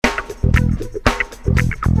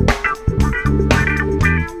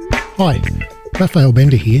Hi, Raphael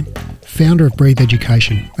Bender here, founder of Breathe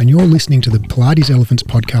Education, and you're listening to the Pilates Elephants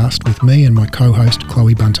podcast with me and my co-host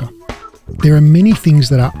Chloe Bunter. There are many things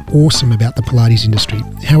that are awesome about the Pilates industry.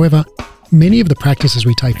 However, many of the practices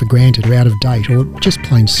we take for granted are out of date or just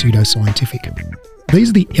plain pseudoscientific. These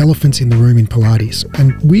are the elephants in the room in Pilates,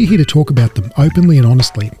 and we're here to talk about them openly and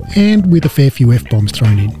honestly, and with a fair few F-bombs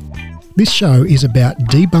thrown in. This show is about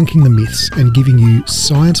debunking the myths and giving you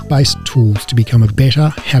science-based tools to become a better,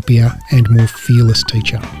 happier, and more fearless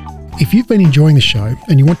teacher. If you've been enjoying the show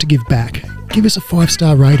and you want to give back, give us a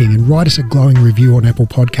 5-star rating and write us a glowing review on Apple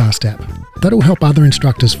Podcast app. That'll help other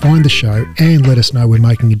instructors find the show and let us know we're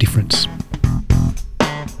making a difference.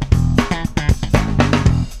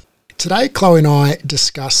 Today, Chloe and I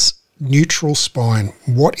discuss neutral spine.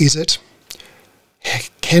 What is it?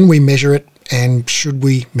 Can we measure it? And should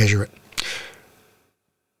we measure it?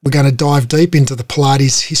 We're going to dive deep into the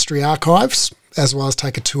Pilates history archives, as well as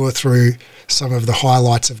take a tour through some of the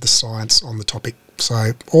highlights of the science on the topic.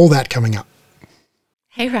 So all that coming up.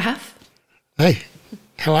 Hey, Raph. Hey,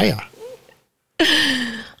 how are you?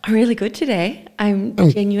 I'm really good today. I'm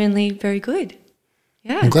genuinely very good.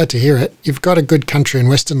 Yeah. I'm glad to hear it. You've got a good country and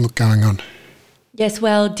western look going on. Yes,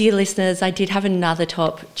 well, dear listeners, I did have another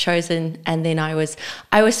top chosen, and then I was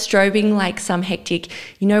strobing like some hectic,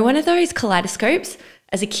 one of those kaleidoscopes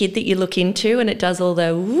as a kid that you look into and it does all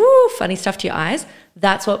the funny stuff to your eyes.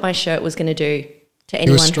 That's what my shirt was going to do to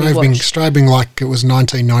anyone who watched. You were strobing like it was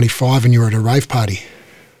 1995 and you were at a rave party.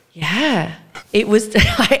 Yeah, it was. The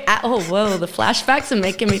flashbacks are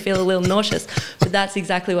making me feel a little nauseous, but that's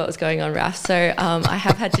exactly what was going on, Raph. So I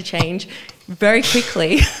have had to change very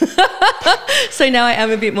quickly. So now I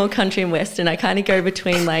am a bit more country and western. I kind of go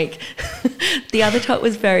between the other top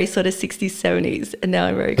was very sort of 60s, 70s, and now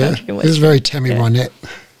I'm very country and western. This is very Tammy Wynette.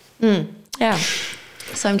 Yeah.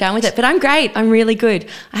 So I'm down with it. But I'm great. I'm really good.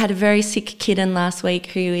 I had a very sick kitten last week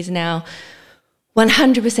who is now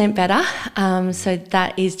 100% better. So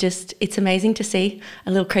that is just, it's amazing to see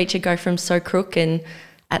a little creature go from so crook and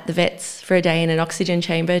at the vets for a day in an oxygen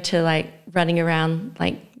chamber to running around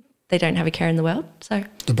like they don't have a care in the world. So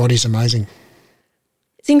the body's amazing.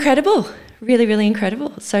 It's incredible. Really, really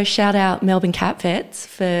incredible. So shout out Melbourne Cat Vets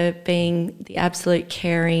for being the absolute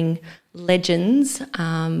caring legends.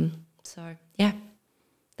 So yeah,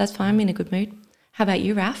 that's fine. I'm in a good mood. How about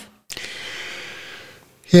you, Raph?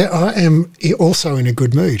 Yeah, I am also in a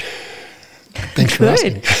good mood. Thanks for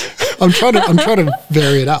asking. I'm trying to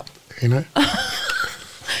vary it up,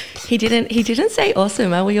 He didn't say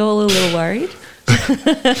awesome. Are we all a little worried?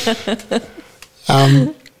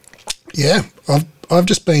 Yeah, I've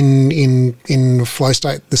just been in a flow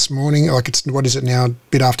state this morning. What is it now? A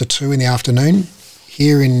bit after 2 in the afternoon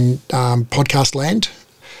here in podcast land,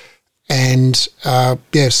 and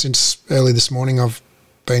since early this morning I've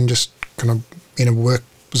been just kind of in a work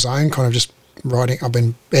zone, kind of just writing. I've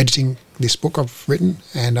been editing this book I've written,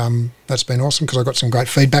 and that's been awesome because I got some great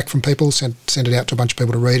feedback from people. Sent it out to a bunch of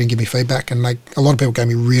people to read and give me feedback, and a lot of people gave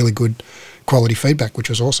me really good quality feedback, which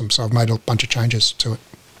was awesome. So I've made a bunch of changes to it.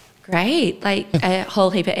 Great, a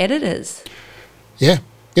whole heap of editors. Yeah.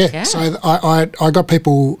 So I got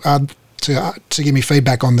people to give me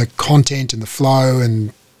feedback on the content and the flow,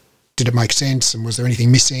 and did it make sense, and was there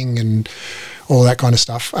anything missing, and all that kind of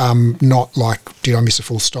stuff. Not like did I miss a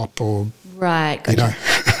full stop or right, gotcha.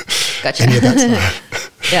 Gotcha. Any of that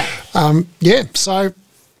stuff. Yeah. So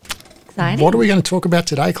exciting. What are we going to talk about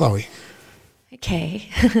today, Chloe? Okay,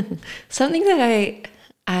 something that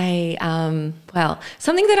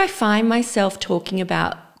something that I find myself talking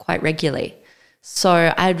about quite regularly.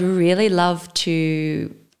 So I'd really love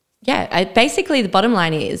to, basically the bottom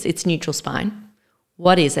line is it's neutral spine.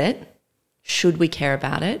 What is it? Should we care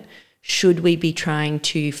about it? Should we be trying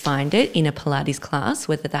to find it in a Pilates class,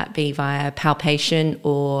 whether that be via palpation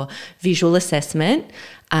or visual assessment?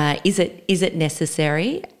 Is it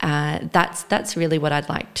necessary? That's really what I'd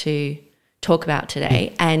like to talk about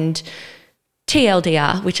today. And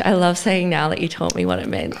TLDR, which I love saying now that you told me what it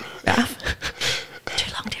meant.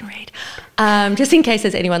 Too long, didn't read. Just in case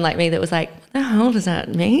there's anyone like me that was like, what the hell does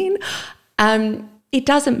that mean? It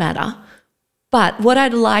doesn't matter. But what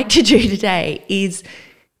I'd like to do today is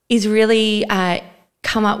really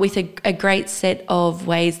come up with a great set of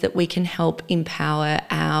ways that we can help empower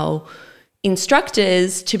our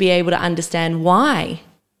instructors to be able to understand why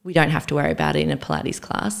we don't have to worry about it in a Pilates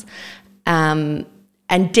class.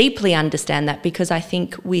 And deeply understand that, because I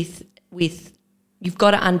think with you've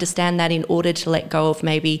got to understand that in order to let go of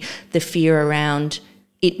maybe the fear around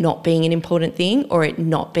it not being an important thing or it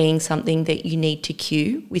not being something that you need to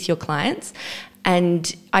cue with your clients.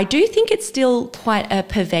 And I do think it's still quite a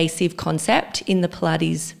pervasive concept in the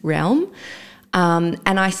Pilates realm. And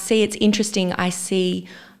I see it's interesting. I see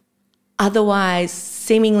otherwise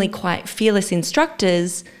seemingly quite fearless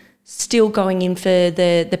instructors still going in for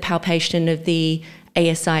the palpation of the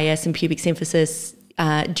ASIS and pubic symphysis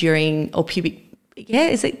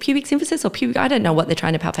is it pubic symphysis or pubic? I don't know what they're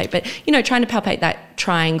trying to palpate, but, trying to palpate that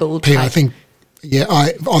triangle type. I think,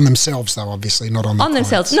 on themselves though, obviously, not on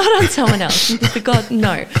themselves, not on someone else. For God,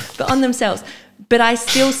 no, but on themselves. But I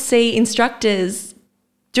still see instructors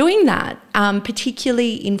doing that,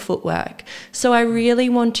 particularly in footwork. So I really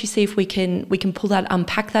want to see if we can pull that,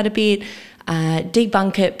 unpack that a bit,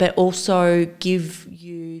 debunk it, but also give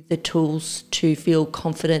you the tools to feel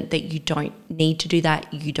confident that you don't need to do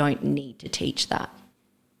that. You don't need to teach that.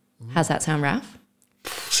 How's that sound, Ralph?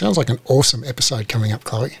 Sounds like an awesome episode coming up,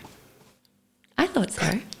 Chloe. I thought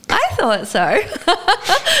so. That's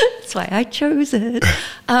why I chose it.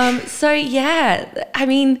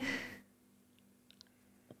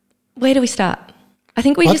 Where do we start? I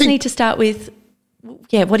think we need to start with,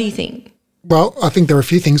 what do you think? Well, I think there are a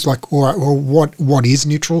few things like, what is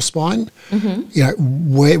neutral spine?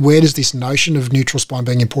 Mm-hmm. Where does this notion of neutral spine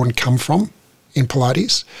being important come from in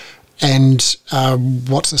Pilates? And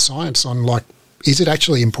what's the science on, is it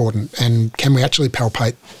actually important? And can we actually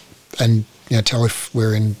palpate and tell if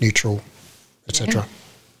we're in neutral, etc.? Yeah.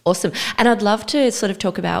 Awesome. And I'd love to sort of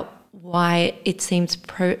talk about why it seems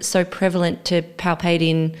so prevalent to palpate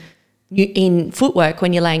in footwork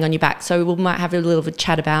when you're laying on your back. So we might have a little bit of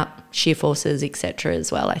chat about shear forces, etc.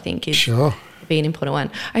 as well, I think is be an important one.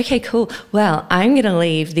 Okay, cool. Well, I'm going to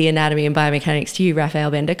leave the anatomy and biomechanics to you, Raphael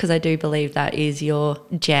Bender, because I do believe that is your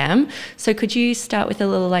jam. So could you start with a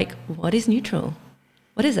little what is neutral?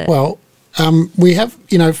 What is it? Well, we have,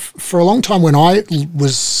 for a long time when I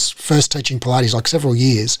was first teaching Pilates, several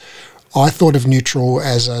years, I thought of neutral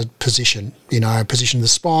as a position, a position of the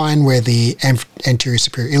spine where the anterior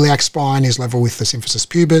superior iliac spine is level with the symphysis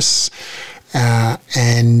pubis,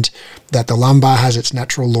 and that the lumbar has its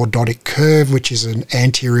natural lordotic curve, which is an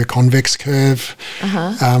anterior convex curve.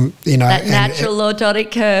 Uh-huh. That natural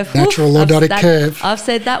lordotic curve. Natural lordotic curve. I've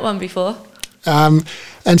said that one before.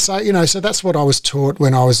 And so, so that's what I was taught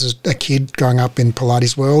when I was a kid growing up in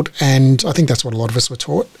Pilates world, and I think that's what a lot of us were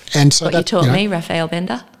taught. And so you taught me, Raphael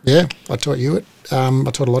Bender. Yeah, I taught you it. I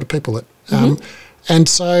taught a lot of people it. And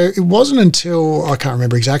so it wasn't until, I can't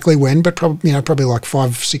remember exactly when, but probably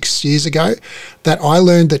 5-6 years ago, that I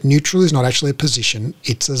learned that neutral is not actually a position,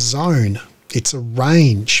 it's a zone, it's a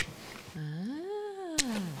range.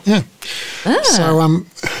 Yeah. So,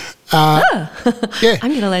 yeah. I'm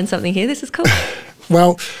going to learn something here. This is cool.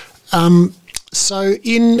 Well, and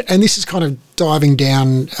this is kind of diving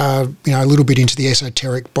down, a little bit into the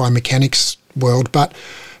esoteric biomechanics world, but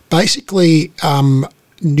basically,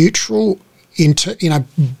 neutral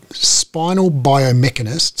spinal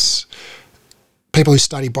biomechanists, people who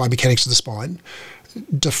study biomechanics of the spine,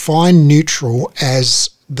 define neutral as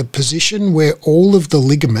the position where all of the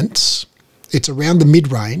ligaments, it's around the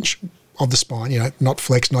mid-range of the spine, not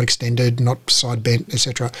flexed, not extended, not side bent,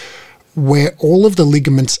 etc., where all of the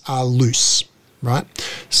ligaments are loose, right?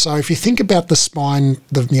 So if you think about the spine,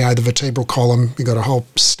 the vertebral column, you've got a whole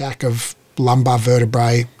stack of lumbar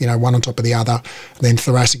vertebrae, one on top of the other, then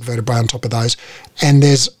thoracic vertebrae on top of those. And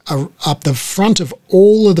there's up the front of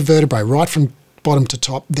all of the vertebrae, right from bottom to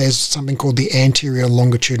top, there's something called the anterior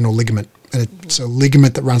longitudinal ligament. And it's a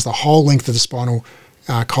ligament that runs the whole length of the spinal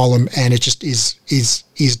column, and it just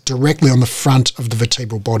is directly on the front of the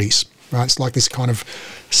vertebral bodies, right? It's like this kind of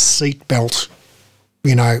seat belt,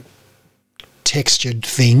 textured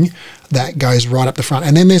thing that goes right up the front.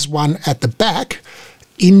 And then there's one at the back,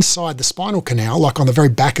 inside the spinal canal, on the very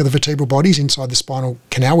back of the vertebral bodies, inside the spinal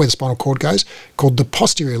canal where the spinal cord goes, called the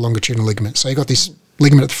posterior longitudinal ligament. So you've got this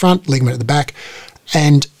ligament at the front, ligament at the back,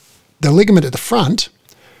 and the ligament at the front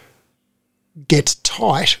gets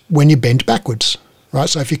tight when you bend backwards, right?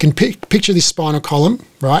 So if you can picture this spinal column,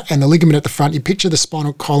 right, and the ligament at the front, you picture the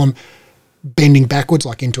spinal column bending backwards,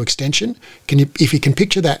 into extension. If you can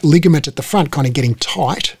picture that ligament at the front kind of getting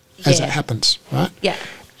tight as it happens, right? Yeah.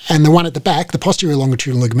 And the one at the back, the posterior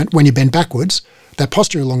longitudinal ligament, when you bend backwards, that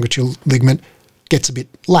posterior longitudinal ligament gets a bit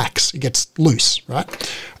lax, it gets loose, right?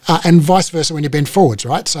 And vice versa when you bend forwards,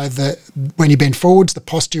 right? So when you bend forwards, the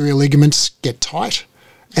posterior ligaments get tight,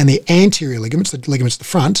 and the anterior ligaments, the ligaments at the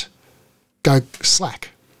front, go slack.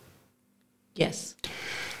 Yes.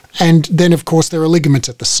 And then, of course, there are ligaments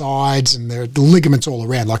at the sides, and there are the ligaments all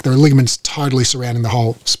around. There are ligaments totally surrounding the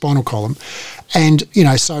whole spinal column. And,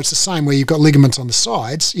 so it's the same where you've got ligaments on the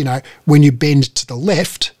sides. When you bend to the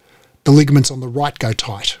left, the ligaments on the right go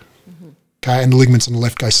tight. Mm-hmm. okay, and the ligaments on the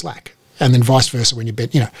left go slack, and then vice versa when you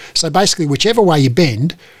bend, So basically, whichever way you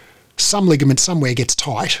bend, some ligament somewhere gets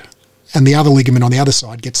tight, and the other ligament on the other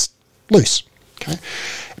side gets loose, okay?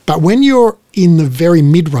 But when you're in the very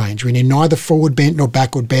mid-range, when you're neither forward bent nor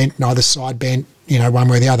backward bent, neither side bent, one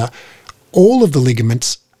way or the other, all of the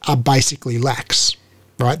ligaments are basically lax,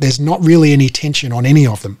 right? There's not really any tension on any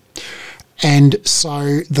of them. And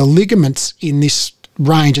so the ligaments in this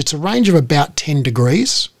range, it's a range of about 10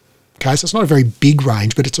 degrees, okay? So it's not a very big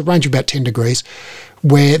range, but it's a range of about 10 degrees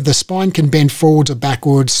where the spine can bend forwards or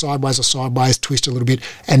backwards, sideways or sideways, twist a little bit,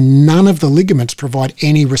 and none of the ligaments provide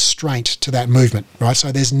any restraint to that movement, right?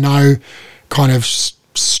 So there's no kind of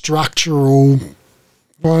structural,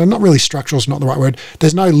 well, not really structural is not the right word.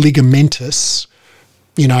 There's no ligamentous,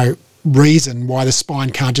 reason why the spine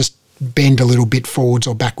can't just bend a little bit forwards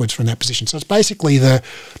or backwards from that position. So it's basically the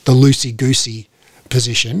loosey-goosey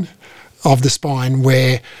position of the spine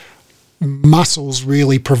where muscles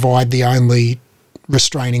really provide the only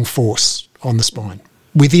restraining force on the spine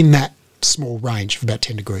within that small range of about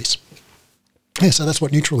 10 degrees. Yeah, so that's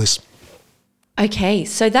what neutral is. Okay,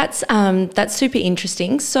 so that's super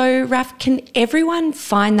interesting. So, Raf, can everyone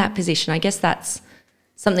find that position? I guess that's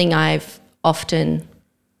something I've often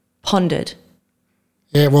pondered.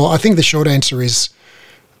 Yeah, well, I think the short answer is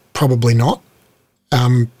probably not,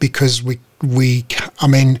 because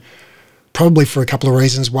probably for a couple of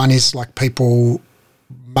reasons. One is like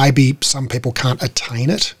maybe some people can't attain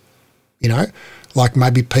it, like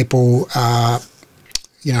maybe people who are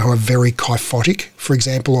very kyphotic, for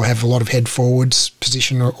example, or have a lot of head forwards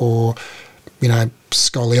position or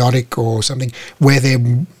scoliotic or something, where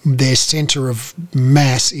their centre of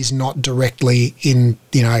mass is not directly in,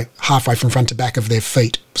 halfway from front to back of their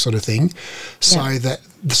feet sort of thing, so that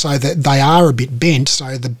they are a bit bent,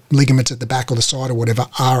 so the ligaments at the back or the side or whatever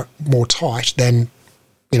are more tight than,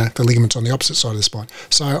 the ligaments on the opposite side of the spine.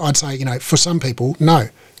 So I'd say, for some people, no,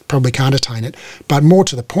 probably can't attain it. But more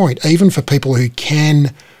to the point, even for people who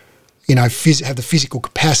can, have the physical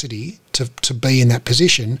capacity to be in that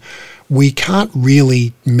position, we can't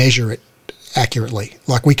really measure it accurately.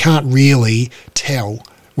 Like we can't really tell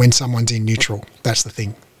when someone's in neutral. That's the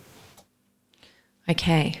thing.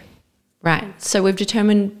 Okay, right. So we've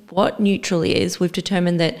determined what neutral is. We've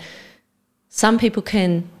determined that some people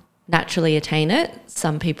can naturally attain it.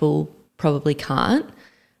 Some people probably can't.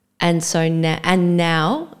 And so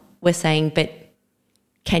now we're saying, but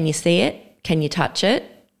can you see it? Can you touch it?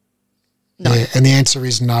 No. Yeah, and the answer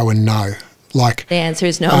is no and no. Like the answer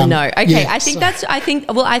is no and no. Okay, yeah, I think that's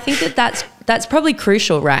probably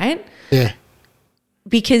crucial, right? Yeah.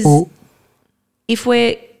 Because what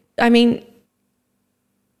are we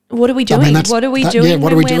doing? What are we doing? Yeah, what are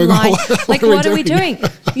we doing? What are we doing?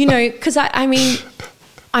 Because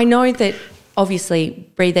I know that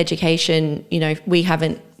obviously breathe education, we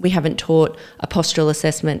haven't taught a postural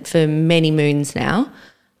assessment for many moons now.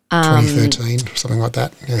 2013, something like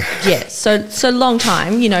that. Yeah. Yeah. So long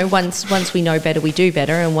time, once we know better, we do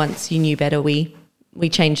better. And once you knew better, we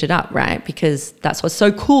changed it up, right? Because that's what's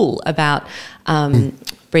so cool about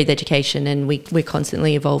breathe education, and we're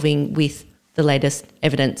constantly evolving with the latest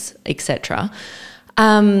evidence, etc.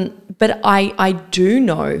 But I do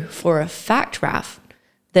know for a fact, Raf,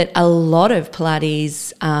 that a lot of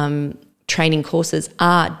Pilates training courses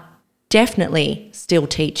are definitely still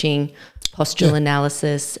teaching postural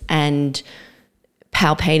analysis and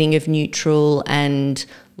palpating of neutral and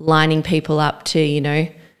lining people up to,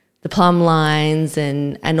 the plumb lines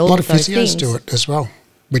and all of those things. A lot of physios do it as well,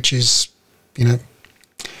 which is,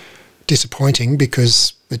 disappointing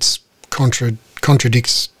because it's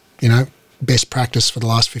contradicts, best practice for the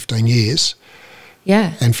last 15 years.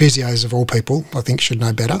 Yeah. And physios of all people, I think, should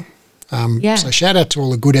know better. So shout out to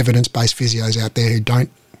all the good evidence-based physios out there who don't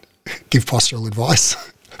give postural advice.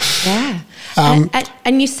 Yeah.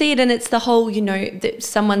 And you see it, and it's the whole,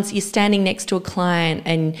 that you're standing next to a client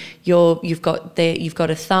and you've got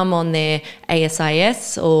a thumb on their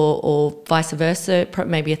ASIS or vice versa,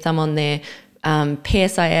 maybe a thumb on their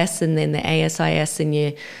PSIS and then the ASIS, and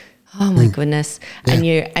you, oh my goodness,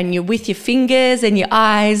 yeah. and you're with your fingers and your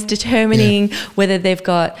eyes determining whether they've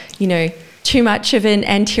got, too much of an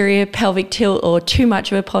anterior pelvic tilt or too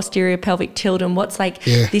much of a posterior pelvic tilt, and what's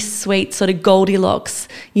this sweet sort of Goldilocks,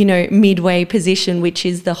 midway position, which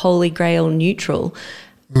is the holy grail neutral.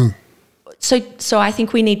 So I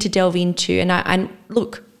think we need to delve into, and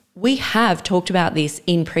look, we have talked about this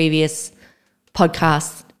in previous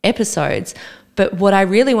podcast episodes, but what I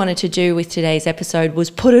really wanted to do with today's episode was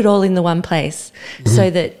put it all in the one place, so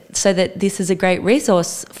that this is a great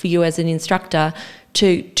resource for you as an instructor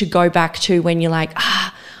to go back to when you're like,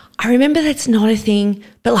 I I remember that's not a thing,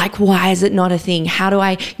 but like, why is it not a thing? How do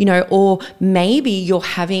I, or maybe you're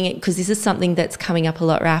having it, because this is something that's coming up a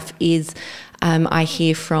lot, Raf, is I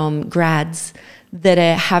hear from grads that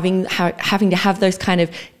are having to have those kind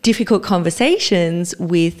of difficult conversations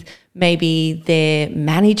with maybe their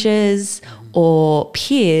managers or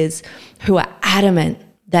peers who are adamant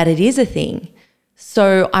that it is a thing.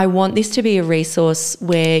 So I want this to be a resource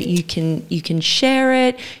where you can share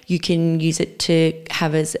it, you can use it to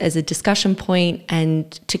have as a discussion point and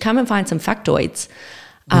to come and find some factoids.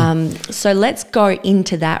 So let's go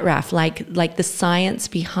into that, Raf, like the science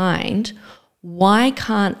behind why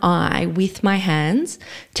can't I, with my hands,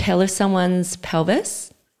 tell if someone's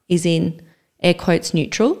pelvis is in air quotes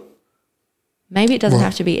neutral. Maybe it doesn't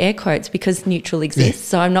have to be air quotes because neutral exists.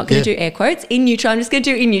 So I'm not going to do air quotes. In neutral, I'm just going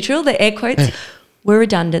to do in neutral. The air quotes were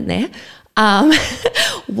redundant there.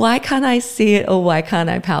 Why can't I see it or why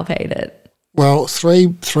can't I palpate it? Well,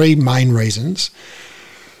 three main reasons.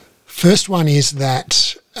 First one is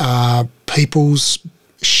that people's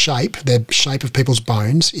shape, the shape of people's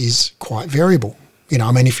bones is quite variable.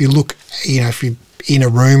 If you look, if you're in a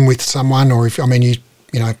room with someone or if you're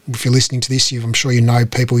listening to this, I'm sure you know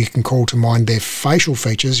people you can call to mind their facial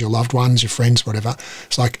features, your loved ones, your friends, whatever.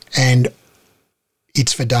 It's like, and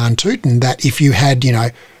it's for darn tootin' that if you had,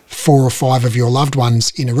 4 or 5 of your loved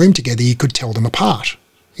ones in a room together, you could tell them apart.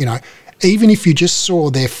 Even if you just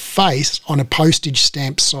saw their face on a postage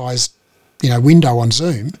stamp sized, window on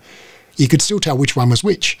Zoom, you could still tell which one was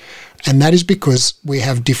which. And that is because we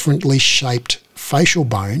have differently shaped facial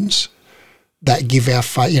bones that give our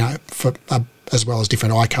face, as well as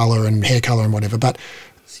different eye colour and hair colour and whatever. But,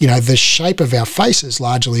 the shape of our faces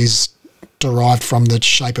largely is derived from the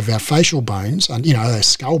shape of our facial bones and, the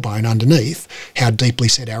skull bone underneath, how deeply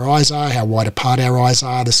set our eyes are, how wide apart our eyes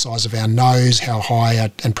are, the size of our nose, how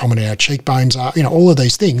high and prominent our cheekbones are, all of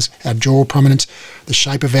these things, our jaw prominence, the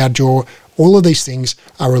shape of our jaw, all of these things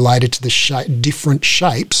are related to the different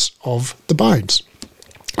shapes of the bones.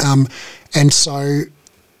 And so,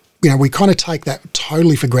 we kind of take that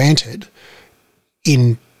totally for granted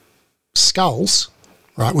in skulls.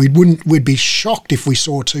 Right, we'd be shocked if we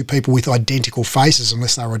saw 2 people with identical faces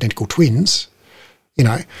unless they were identical twins,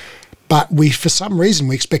 But for some reason,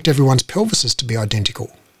 we expect everyone's pelvises to be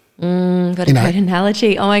identical. Got a great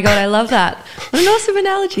analogy. Oh my God, I love that. What an awesome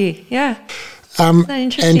analogy. Yeah. Isn't that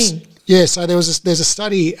interesting? And so there's a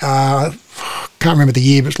study, can't remember the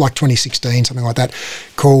year, but it's like 2016, something like that,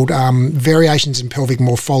 called Variations in Pelvic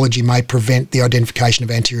Morphology May Prevent the Identification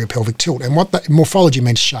of Anterior Pelvic Tilt. And what morphology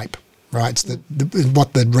means shape. Right, it's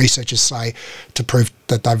what the researchers say to prove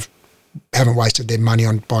that they haven't wasted their money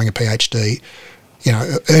on buying a PhD,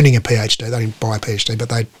 earning a PhD. They didn't buy a PhD, but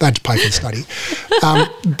they had to pay for the study.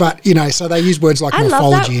 So they use words like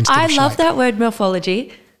morphology instead of shape. I love that word,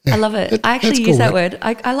 morphology. Yeah. I love it. I actually use that word.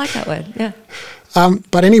 I like that word, yeah.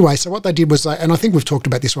 But anyway, so what they did was, and I think we've talked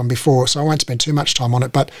about this one before, so I won't spend too much time on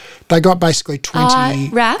it, but they got basically 20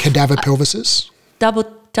 cadaver pelvises.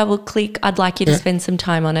 Double click. I'd like you to spend some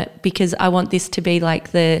time on it because I want this to be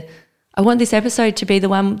like I want this episode to be the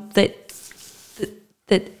one that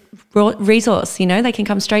resource, they can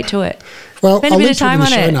come straight to it. Well, I'll link to it in the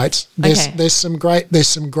show notes. There's some great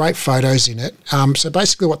photos in it. So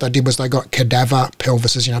basically what they did was they got cadaver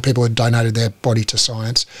pelvises, people had donated their body to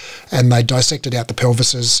science, and they dissected out the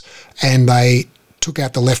pelvises and they took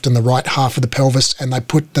out the left and the right half of the pelvis and they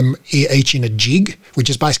put them each in a jig,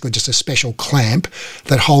 which is basically just a special clamp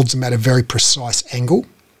that holds them at a very precise angle.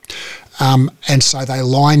 And so they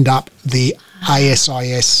lined up the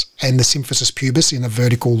ASIS and the symphysis pubis in a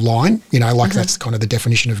vertical line, that's kind of the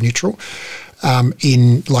definition of neutral,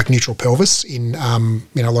 in like neutral pelvis in, a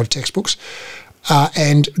lot of textbooks.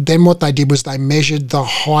 And then what they did was they measured the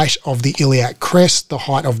height of the iliac crest, the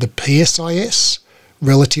height of the PSIS,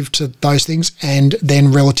 relative to those things, and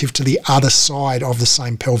then relative to the other side of the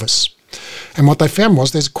same pelvis. And what they found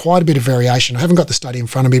was there's quite a bit of variation. I haven't got the study in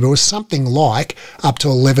front of me, but it was something like up to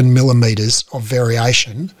 11 millimetres of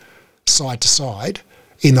variation side to side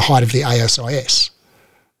in the height of the ASIS.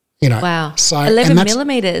 Wow. So 11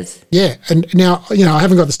 millimetres. Yeah. And now, I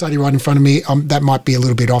haven't got the study right in front of me. That might be a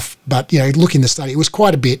little bit off, but, look in the study. It was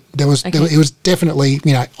quite a bit. It was definitely,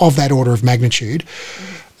 of that order of magnitude.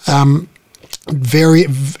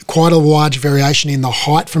 Quite a large variation in the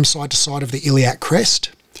height from side to side of the iliac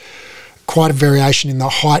crest, quite a variation in the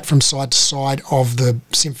height from side to side of the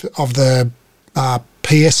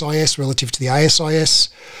PSIS relative to the ASIS,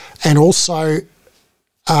 and also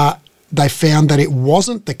they found that it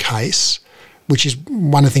wasn't the case, which is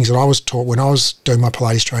one of the things that I was taught when I was doing my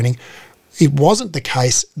Pilates training, it wasn't the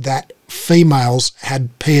case that females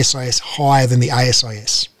had PSIS higher than the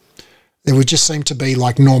ASIS. It would just seem to be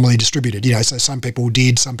like normally distributed, so some people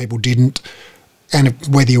did, some people didn't. And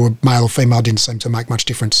whether you were male or female didn't seem to make much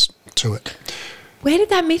difference to it. Where did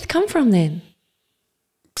that myth come from then?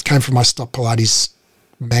 It came from my Stop Pilates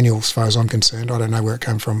manual, as far as I'm concerned. I don't know where it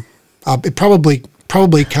came from. It probably.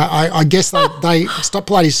 I guess they Stop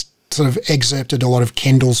Pilates sort of excerpted a lot of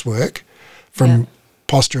Kendall's work from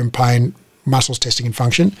posture and pain, muscles testing and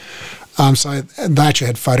function. So they actually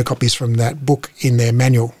had photocopies from that book in their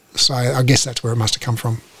manual. So I guess that's where it must have come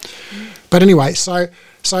from. But anyway, so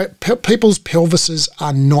people's pelvises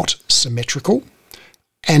are not symmetrical,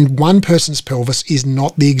 and one person's pelvis is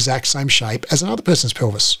not the exact same shape as another person's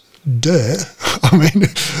pelvis. Duh. I mean,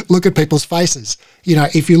 look at people's faces.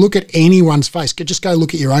 If you look at anyone's face, just go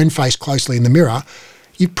look at your own face closely in the mirror,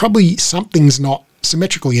 something's not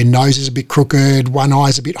symmetrical. Your nose is a bit crooked, one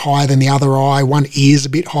eye's a bit higher than the other eye, one ear's a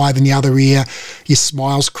bit higher than the other ear, your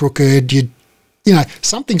smile's crooked,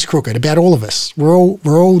 something's crooked about all of us. We're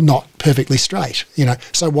all not perfectly straight,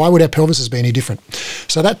 So why would our pelvises be any different?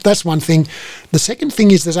 So that's one thing. The second thing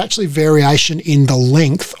is there's actually variation in the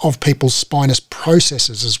length of people's spinous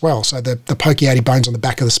processes as well. So the Pochiati bones on the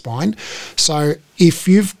back of the spine. So if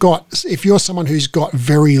you're someone who's got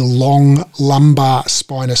very long lumbar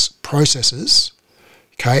spinous processes,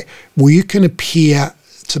 okay, well, you can appear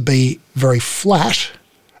to be very flat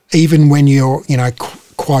even when you're,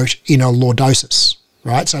 quote, in a lordosis,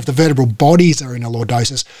 right? So if the vertebral bodies are in a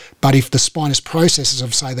lordosis, but if the spinous processes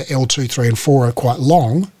of, say, the L2, 3 and 4 are quite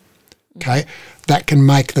long, okay, that can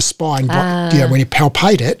make the spine, when you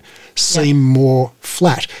palpate it, seem more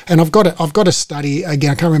flat. And I've got a study,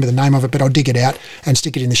 again, I can't remember the name of it, but I'll dig it out and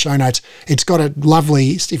stick it in the show notes. It's got a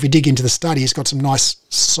lovely, if you dig into the study, it's got some nice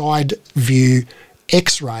side view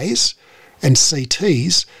X-rays and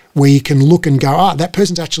CTs where you can look and go, that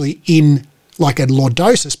person's actually in like a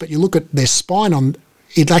lordosis, but you look at their spine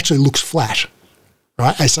it actually looks flat,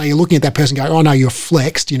 right? And so you're looking at that person going, oh no, you're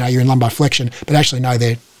flexed, you're in lumbar flexion, but actually no,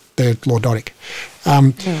 they're lordotic.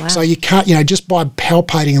 Wow. So you can't, just by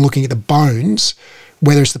palpating and looking at the bones,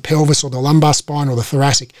 whether it's the pelvis or the lumbar spine or the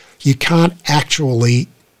thoracic, you can't actually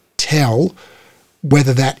tell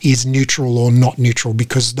whether that is neutral or not neutral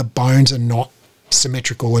because the bones are not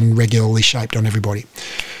symmetrical and regularly shaped on everybody.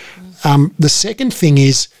 The second thing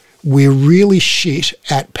is we're really shit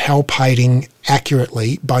at palpating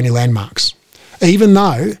accurately bony landmarks, even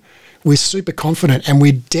though we're super confident and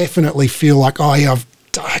we definitely feel like, oh yeah,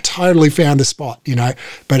 I totally found the spot,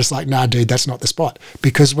 but it's like, nah, dude, that's not the spot.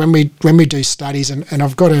 Because when we do studies, and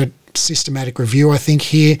I've got a systematic review, I think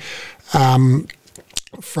here, from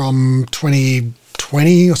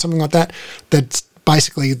 2020 or something like that, that's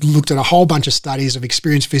basically looked at a whole bunch of studies of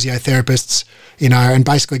experienced physiotherapists, and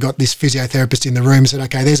basically got this physiotherapist in the room and said,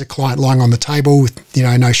 okay, there's a client lying on the table with,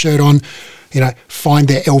 no shirt on, find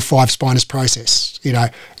their L5 spinous process,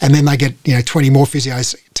 and then they get, 20 more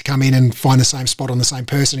physios to come in and find the same spot on the same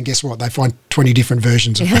person. And guess what? They find 20 different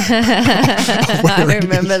versions of it. I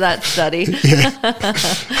remember that study. Yeah.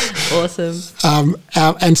 Awesome.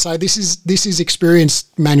 And so this is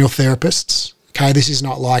experienced manual therapists. Okay. This is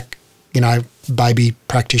not like, baby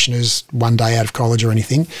practitioners one day out of college or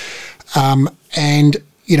anything. And,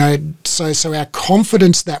 so our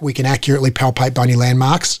confidence that we can accurately palpate bony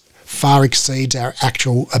landmarks far exceeds our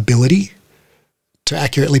actual ability to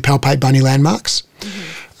accurately palpate bony landmarks.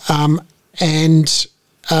 Mm-hmm.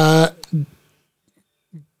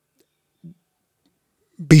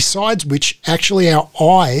 Besides which, actually our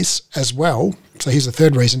eyes as well, so here's the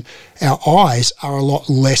third reason, our eyes are a lot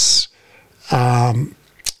less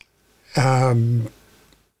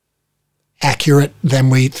accurate than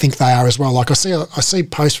we think they are as well. Like I see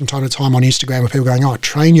posts from time to time on Instagram where people going, oh,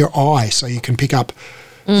 train your eye so you can pick up,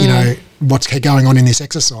 what's going on in this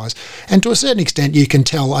exercise. And to a certain extent, you can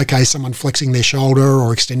tell, okay, someone flexing their shoulder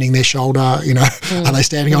or extending their shoulder, are they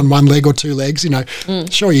standing on one leg or two legs?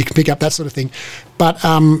 Sure, you can pick up that sort of thing. But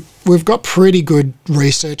we've got pretty good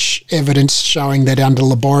research evidence showing that under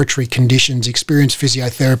laboratory conditions, experienced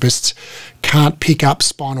physiotherapists can't pick up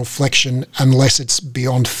spinal flexion unless it's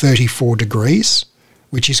beyond 34 degrees,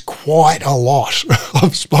 which is quite a lot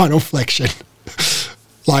of spinal flexion.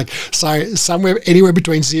 So anywhere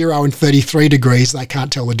between 0 and 33 degrees, they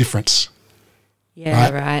can't tell the difference. Yeah,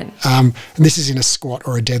 right. And this is in a squat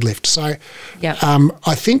or a deadlift. So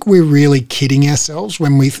I think we're really kidding ourselves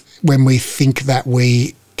when we think that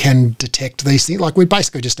we can detect these things. Like we're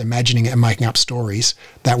basically just imagining it and making up stories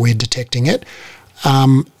that we're detecting it.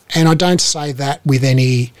 And I don't say that with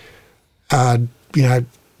any,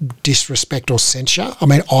 disrespect or censure. I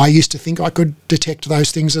mean, I used to think I could detect those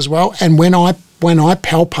things as well. And when I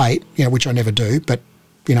palpate, which I never do, but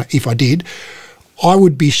if I did, I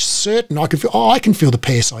would be certain I can feel the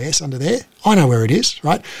PSIS under there. I know where it is,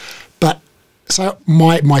 right? But so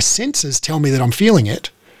my senses tell me that I'm feeling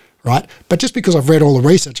it, right? But just because I've read all the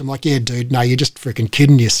research, I'm like, yeah, dude, no, you're just freaking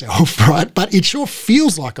kidding yourself, right? But it sure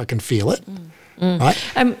feels like I can feel it, right?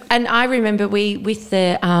 And I remember with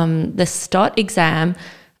the STOT exam,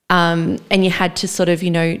 and you had to sort of,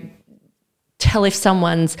 tell if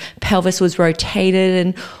someone's pelvis was rotated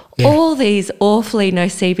and all these awfully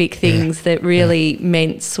nocebic things that really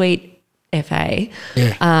meant sweet FA.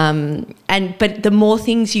 Yeah. But the more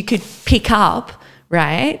things you could pick up,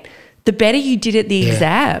 right, the better you did at the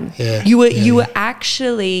exam. Yeah. You were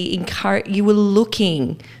actually you were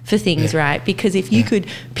looking for things, right? Because if you could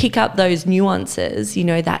pick up those nuances,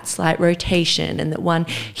 that slight rotation and that one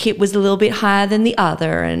hip was a little bit higher than the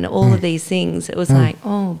other and all of these things, it was like,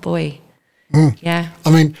 oh boy. Yeah. I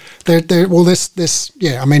mean,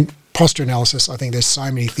 posture analysis, I think there's so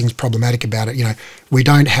many things problematic about it. We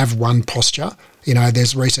don't have one posture.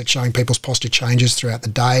 There's research showing people's posture changes throughout the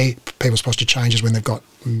day. People's posture changes when they've got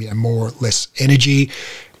more or less energy.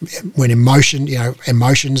 When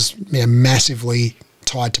emotions massively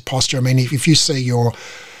tied to posture. I mean, if you see your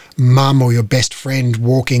mum or your best friend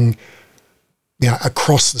walking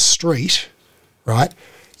across the street, right,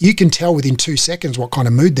 you can tell within 2 seconds what kind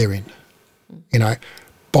of mood they're in.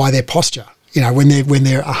 By their posture. When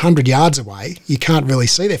they're 100 yards away, you can't really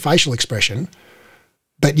see their facial expression,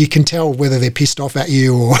 but you can tell whether they're pissed off at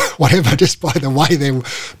you or whatever just by the way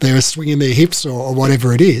they're swinging their hips or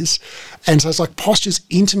whatever it is. And so it's like posture's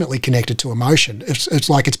intimately connected to emotion. It's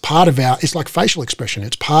like it's like facial expression.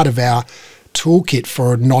 It's part of our toolkit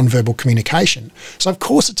for non-verbal communication. So of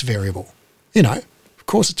course it's variable. Of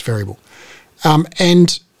course it's variable. So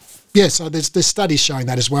there's studies showing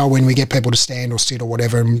that as well. When we get people to stand or sit or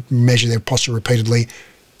whatever and measure their posture repeatedly,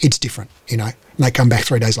 it's different, and they come back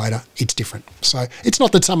 3 days later, it's different. So it's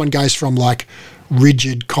not that someone goes from like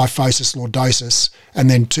rigid kyphosis lordosis and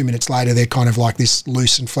then 2 minutes later they're kind of like this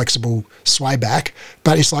loose and flexible sway back,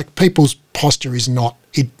 but it's like people's posture is not,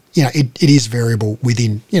 it is variable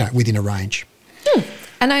within a range.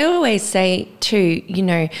 And I always say too,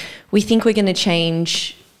 we think we're going to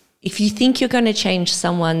change. If you think you're going to change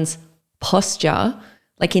someone's posture,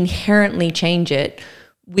 like inherently change it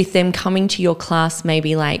with them coming to your class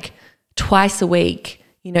maybe like twice a week,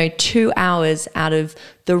 2 hours out of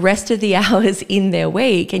the rest of the hours in their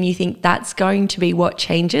week, and you think that's going to be what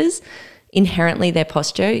changes inherently their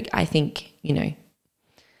posture, I think, we're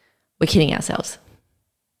kidding ourselves.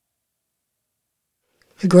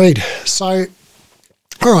 Agreed. So,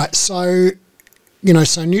 all right. So,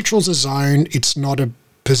 so neutral's a zone. It's not a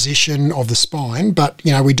position of the spine, but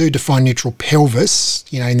we do define neutral pelvis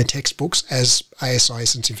in the textbooks as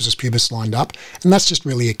ASIS and symphysis pubis lined up, and that's just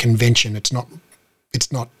really a convention. It's not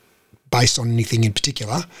based on anything in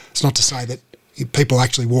particular. It's not to say that people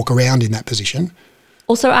actually walk around in that position.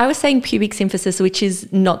 Also, I was saying pubic symphysis, which is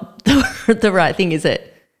not the right thing, is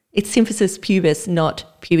it? It's symphysis pubis,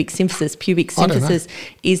 not pubic symphysis. Pubic symphysis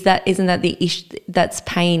isn't that the issue? That's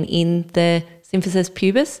pain in the symphysis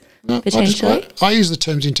pubis. No, potentially. I use the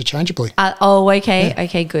terms interchangeably. Okay. Yeah.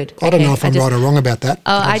 Okay, good. I don't know if I'm right or wrong about that.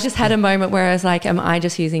 I just had a moment where I was like, am I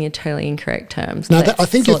just using a totally incorrect terms? No, I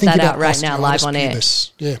think you're thinking about right now live on air.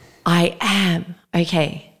 Yeah. I am.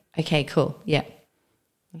 Okay, cool. Yeah.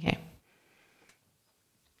 Okay.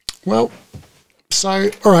 Well,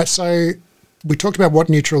 all right, so we talked about what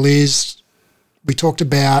neutral is. We talked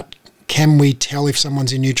about, can we tell if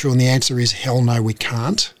someone's in neutral? And the answer is hell no, we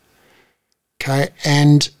can't. Okay,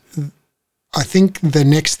 and I think the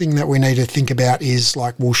next thing that we need to think about is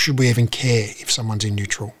like, well, should we even care if someone's in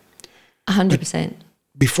neutral? 100%.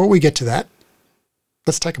 Before we get to that,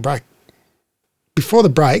 let's take a break. Before the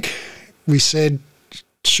break, we said,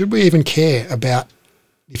 should we even care about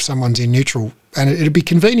if someone's in neutral? And it'd be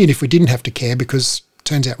convenient if we didn't have to care, because it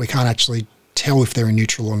turns out we can't actually tell if they're in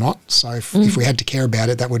neutral or not. So if we had to care about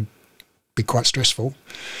it, that would be quite stressful.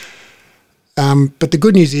 But the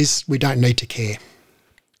good news is we don't need to care.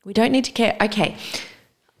 We don't need to care. Okay.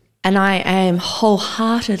 And I am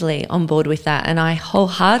wholeheartedly on board with that, and I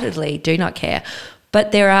wholeheartedly do not care.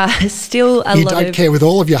 But there are still a lot of... You don't care with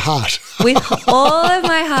all of your heart. With all of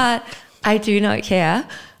my heart, I do not care.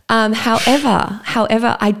 However,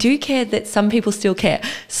 I do care that some people still care.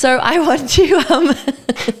 So I want to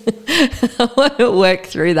work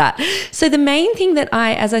through that. So the main thing that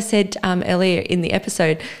as I said earlier in the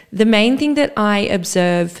episode, the main thing that I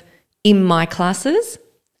observe in my classes,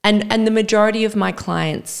 and the majority of my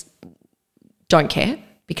clients don't care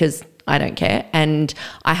because I don't care, and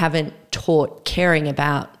I haven't taught caring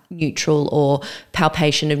about neutral or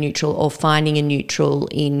palpation of neutral or finding a neutral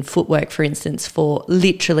in footwork, for instance, for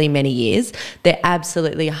literally many years. There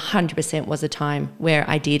absolutely 100% was a time where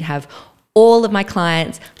I did have all of my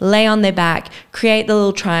clients lay on their back, create the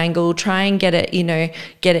little triangle, try and get it,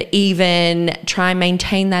 get it even, try and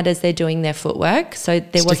maintain that as they're doing their footwork. So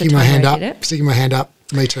there was a time where I did it. Sticking my hand up,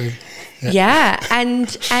 me too. Yeah,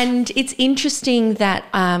 and it's interesting that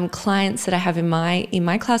clients that I have in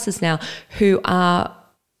my classes now who are,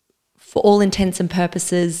 for all intents and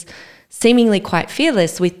purposes, seemingly quite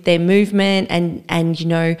fearless with their movement and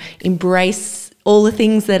embrace all the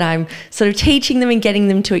things that I'm sort of teaching them and getting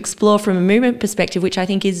them to explore from a movement perspective, which I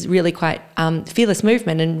think is really quite fearless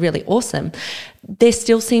movement and really awesome. There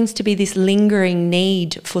still seems to be this lingering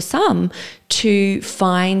need for some to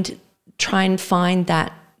try and find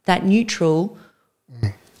that neutral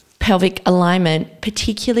pelvic alignment,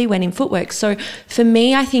 particularly when in footwork. So for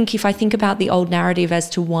me, I think if I think about the old narrative as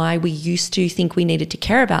to why we used to think we needed to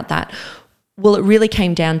care about that, well, it really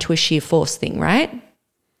came down to a sheer force thing, right?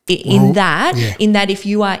 In that if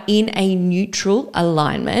you are in a neutral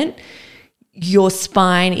alignment, your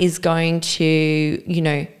spine is going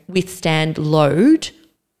to, withstand load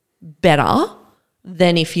better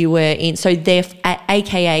than if you were in. So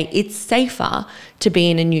AKA it's safer to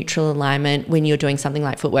be in a neutral alignment when you're doing something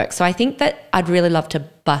like footwork. So I think that I'd really love to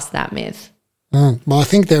bust that myth. Well, I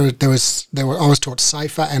think I was taught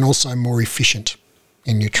safer and also more efficient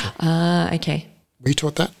in neutral. Okay. Were you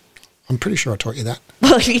taught that? I'm pretty sure I taught you that.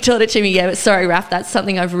 Well, if you taught it to me, yeah, but sorry, Raph, that's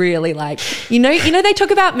something I've really liked. They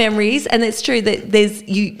talk about memories, and it's true that there's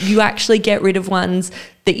you actually get rid of ones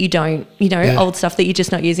that you don't, old stuff that you're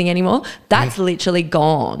just not using anymore. That's literally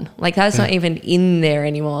gone. Like that's not even in there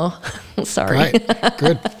anymore. Sorry. Great.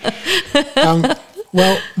 Good.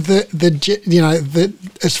 Well,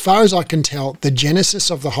 as far as I can tell, the genesis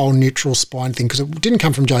of the whole neutral spine thing, because it didn't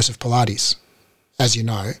come from Joseph Pilates, as you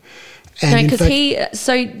know. No, because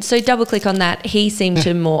so double click on that. He seemed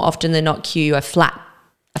to more often than not cue a flat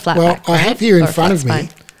back. Well, I have here in front of me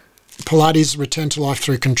Pilates Return to Life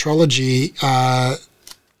Through Contrology,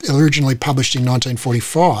 originally published in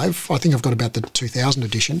 1945. I think I've got about the 2000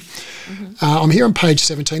 edition. Mm-hmm. I'm here on page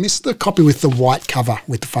 17. This is the copy with the white cover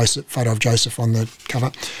with the photo of Joseph on the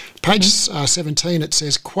cover. Page 17, it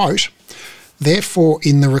says, quote, "Therefore,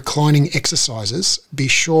 in the reclining exercises, be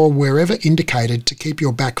sure wherever indicated to keep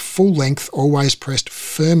your back full length, always pressed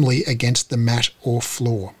firmly against the mat or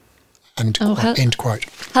floor." End quote.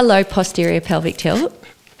 Hello, posterior pelvic tilt.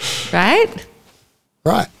 Right?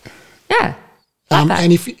 Right. Yeah.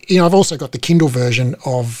 And if I've also got the Kindle version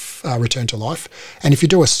of Return to Life, and if you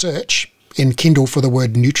do a search in Kindle for the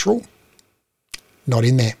word neutral, not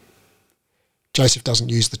in there. Joseph doesn't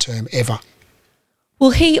use the term ever.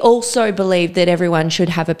 Well, he also believed that everyone should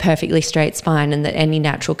have a perfectly straight spine and that any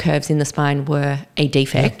natural curves in the spine were a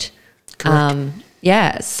defect. Yeah,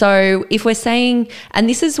 correct. So if we're saying, and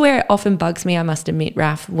this is where it often bugs me, I must admit,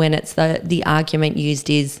 Raph, when it's the argument used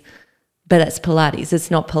is, but it's Pilates. It's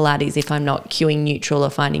not Pilates if I'm not cueing neutral or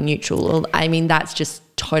finding neutral. Well, I mean, that's just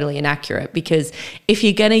totally inaccurate, because if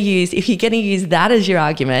you're going to use that as your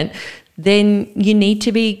argument, then you need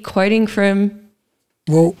to be quoting from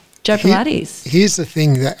Joe Pilates. Here's the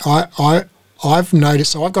thing that I've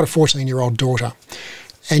noticed. So I've got a 14-year-old daughter,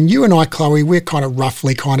 and you and I, Chloe, we're kind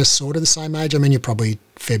of sort of the same age. I mean, you're probably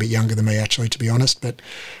a fair bit younger than me, actually, to be honest. But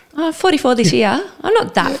 44 this year. I'm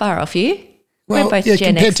not that far off you. Well, we're both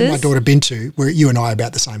Gen compared Xers. To my daughter Bintu, where you and I are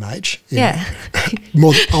about the same age. Yeah,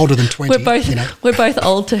 more older than 20. We're both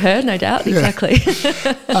old to her, no doubt. Exactly.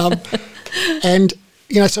 And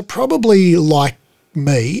so probably like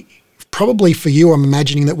me. Probably for you, I'm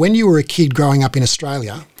imagining that when you were a kid growing up in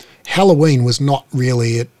Australia, Halloween was not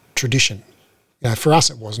really a tradition. For us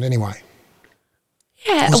it wasn't anyway.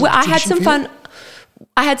 Yeah, well, I had some fun.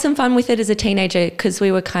 I had some fun with it as a teenager because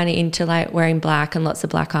we were kind of into like wearing black and lots of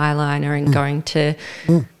black eyeliner and going to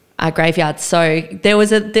our graveyards. So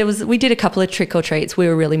we did a couple of trick or treats. We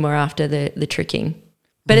were really more after the tricking,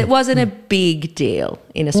 but it wasn't a big deal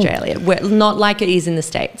in Australia. Not like it is in the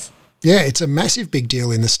States. Yeah, it's a massive big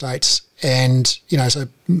deal in the States, and so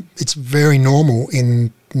it's very normal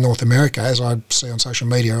in North America, as I see on social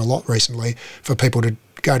media a lot recently, for people to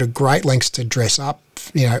go to great lengths to dress up.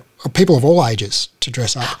 People of all ages to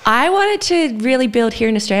dress up. I wanted to really build here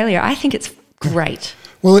in Australia. I think it's great.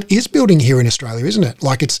 Well, it is building here in Australia, isn't it?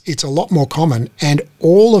 Like it's a lot more common, and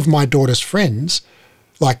all of my daughter's friends,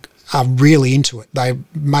 are really into it. They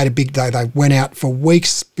made a big day. They went out for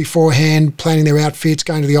weeks beforehand, planning their outfits,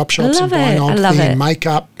 going to the op shops and buying old thing,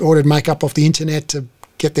 makeup, ordered makeup off the internet to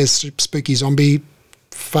get their spooky zombie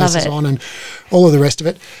faces on and all of the rest of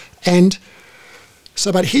it. And,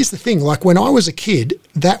 So, but here's the thing, like when I was a kid,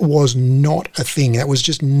 that was not a thing. That was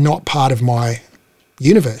just not part of my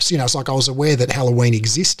universe. You know, it's like I was aware that Halloween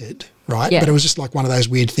existed, right? Yeah. But it was just like one of those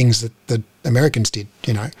weird things that the Americans did,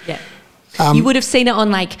 you know? Yeah. You would have seen it on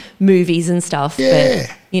like movies and stuff. Yeah.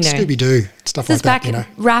 But, you know. Scooby-Doo, stuff like that, you know?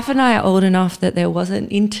 Raph and I are old enough that there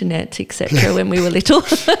wasn't internet, etc. when we were little.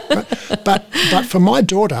 But for my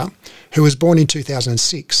daughter, who was born in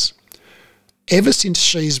 2006, ever since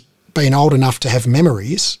she's been old enough to have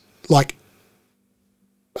memories, like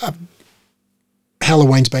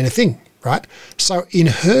Halloween's been a thing, right? So in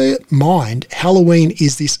her mind, Halloween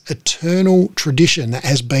is this eternal tradition that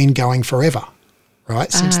has been going forever, right?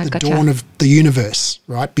 Since the dawn of the universe,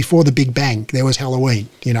 right? Before the Big Bang, there was Halloween,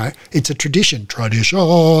 you know. It's a tradition,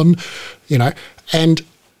 you know.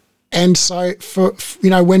 And so for you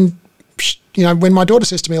know, when my daughter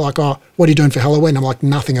says to me like, "Oh, what are you doing for Halloween?" I'm like,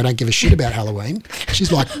 "Nothing. I don't give a shit about Halloween."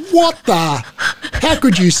 She's like, "What the? How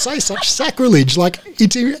could you say such sacrilege? Like,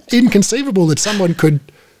 it's inconceivable that someone could."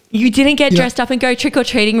 You didn't get dressed up and go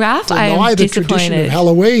trick-or-treating, Raph? I Deny am the disappointed. tradition of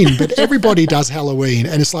Halloween, but everybody does Halloween.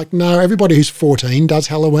 And it's like, no, everybody who's 14 does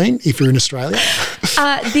Halloween if you're in Australia.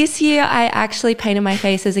 This year I actually painted my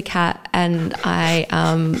face as a cat and I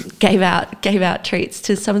gave out treats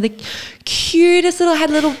to some of the cutest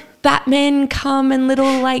little Batman come and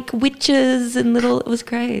little like witches and it was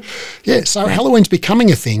great. Yeah, so Halloween's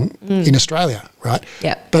becoming a thing in Australia, right?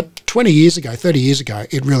 Yeah. But 20 years ago, 30 years ago,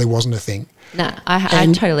 it really wasn't a thing. No, I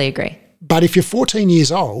totally agree. But if you're 14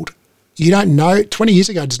 years old, you don't know, 20 years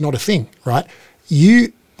ago it's not a thing, right?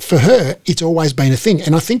 For her, it's always been a thing.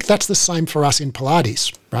 And I think that's the same for us in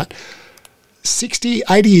Pilates, right? 60,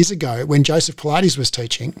 80 years ago when Joseph Pilates was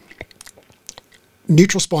teaching,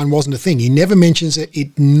 neutral spine wasn't a thing. He never mentions it.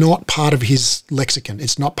 It's not part of his lexicon.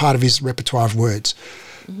 It's not part of his repertoire of words.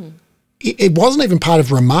 Mm-hmm. It wasn't even part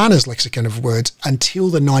of Romana's lexicon of words until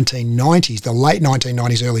the 1990s, the late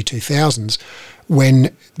 1990s, early 2000s,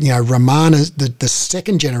 when, you know, Romana's, the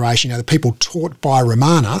second generation, you know, the people taught by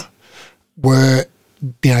Romana were,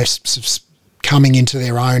 you know, coming into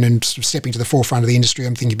their own and stepping to the forefront of the industry.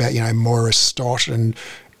 I'm thinking about, you know, Moira Stott and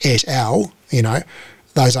et al., you know,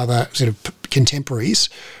 those other sort of contemporaries.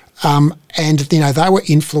 And, you know, they were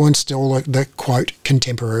influenced, all the quote,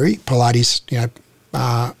 contemporary Pilates, you know,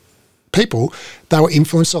 people, they were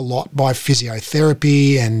influenced a lot by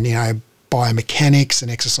physiotherapy and, you know, biomechanics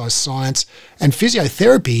and exercise science. And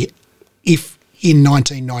physiotherapy, if in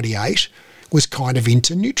 1998, was kind of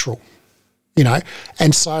into neutral, you know.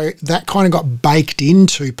 And so that kind of got baked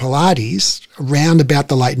into Pilates around about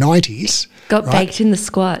the late 90s. Got baked in the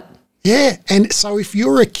squat. Yeah. And so if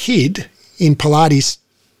you're a kid in Pilates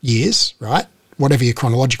years, right, whatever your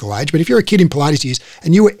chronological age, but if you're a kid in Pilates years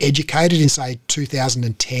and you were educated in, say,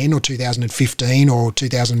 2010 or 2015 or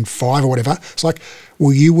 2005 or whatever, it's like,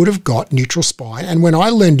 well, you would have got neutral spine. And when I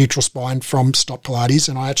learned neutral spine from Stop Pilates,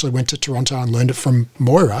 and I actually went to Toronto and learned it from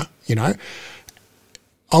Moira, you know,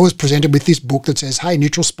 I was presented with this book that says, hey,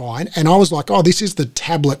 neutral spine. And I was like, oh, this is the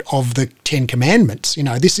tablet of the 10 Commandments. You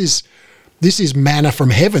know, this is manna from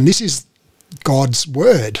heaven. This is God's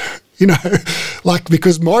word. You know, like,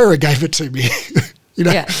 because Moira gave it to me, you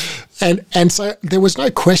know. Yeah. And so there was no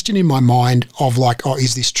question in my mind of like, oh,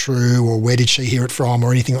 is this true, or where did she hear it from,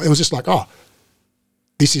 or anything. It was just like, oh,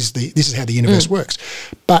 this is how the universe works.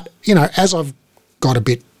 But, you know, as I've got a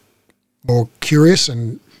bit more curious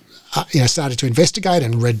and you know, started to investigate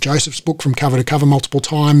and read Joseph's book from cover to cover multiple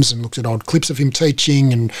times and looked at old clips of him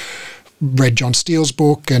teaching and read John Steele's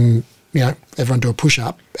book and, you know, everyone do a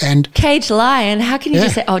push-up. And Caged Lion, how can you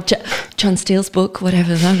just say, oh, John Steele's book,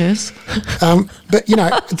 whatever that is? But, you know,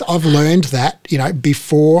 I've learned that, you know,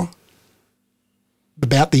 before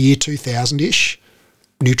about the year 2000-ish,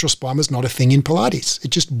 neutral spine was not a thing in Pilates.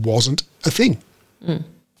 It just wasn't a thing.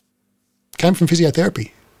 Came from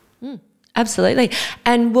physiotherapy. Absolutely.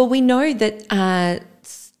 And, well, we know that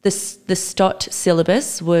the Stott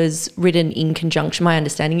syllabus was written in conjunction, my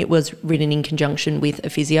understanding, it was written in conjunction with a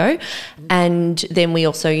physio. And then we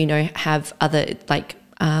also, you know, have other like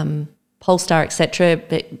Polestar, etc.,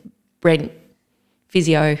 but Brent,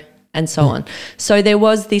 physio, and so on. So there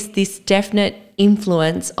was this definite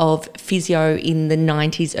influence of physio in the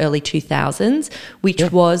 90s, early 2000s, which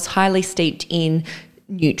was highly steeped in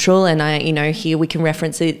neutral. And you know, here we can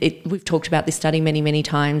reference it. We've talked about this study many, many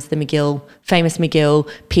times, the famous McGill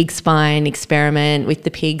pig spine experiment with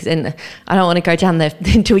the pigs. And I don't want to go down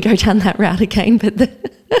do we go down that route again? But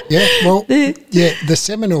the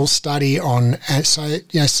seminal study on, I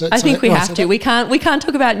think we have to. We can't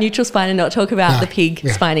talk about neutral spine and not talk about the pig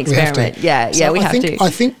spine experiment. We have to. I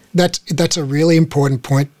think that's a really important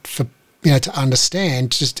point for to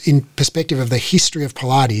understand, just in perspective of the history of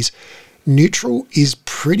Pilates, neutral is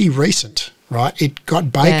pretty recent, right? It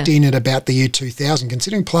got baked in at about the year 2000.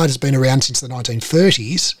 Considering Pilates has been around since the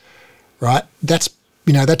 1930s, right? That's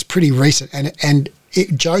pretty recent. And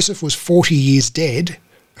Joseph was 40 years dead,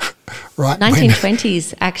 right?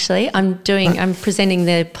 1920s, actually. I'm presenting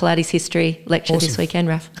the Pilates history lecture this weekend,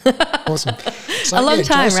 Raf. Awesome. So, a long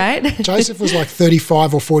time, Joseph, right? Joseph was like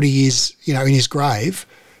 35 or 40 years, in his grave,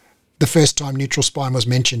 the first time neutral spine was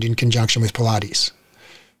mentioned in conjunction with Pilates.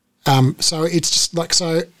 So it's just like,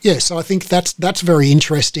 so I think that's very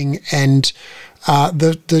interesting. And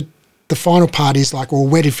the final part is like, well,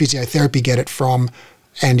 where did physiotherapy get it from?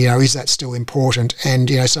 And, is that still important? And,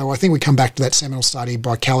 so I think we come back to that seminal study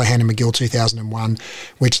by Callahan and McGill 2001,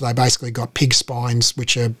 which they basically got pig spines,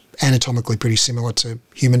 which are anatomically pretty similar to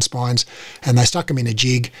human spines, and they stuck them in a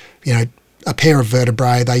jig, a pair of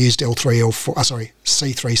vertebrae. They used C3,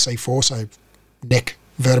 C4, so neck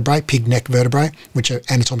vertebrae, pig neck vertebrae, which are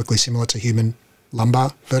anatomically similar to human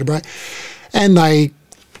lumbar vertebrae. And they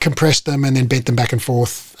compressed them and then bent them back and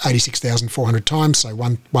forth 86,400 times, so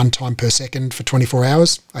one time per second for 24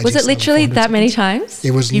 hours. Was it literally that many times? It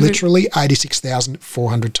was literally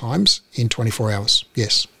 86,400 times in 24 hours,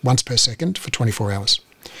 yes, once per second for 24 hours.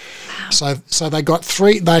 Wow. So they got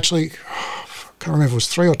three, they actually, I can't remember if it was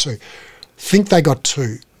three or two. I think they got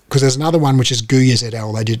two, because there's another one which is Guyas et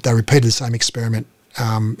al. They repeated the same experiment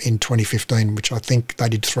in 2015, which I think they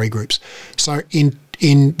did three groups. So in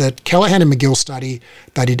the Callahan and McGill study,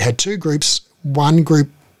 they had two groups. One group,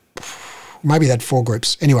 maybe they had four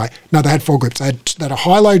groups. Anyway, no, they had four groups. They had a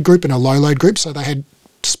high load group and a low load group. So they had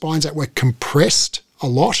spines that were compressed a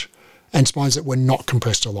lot and spines that were not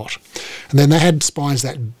compressed a lot. And then they had spines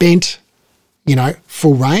that bent,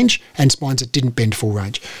 full range, and spines that didn't bend full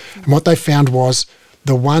range. And what they found was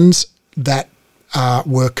the ones that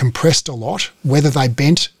were compressed a lot, whether they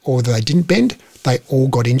bent or whether they didn't bend, they all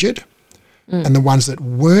got injured. And the ones that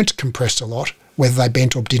weren't compressed a lot, whether they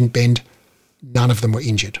bent or didn't bend, none of them were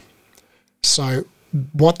injured. So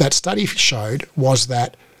what that study showed was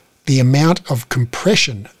that the amount of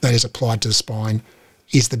compression that is applied to the spine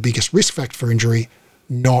is the biggest risk factor for injury,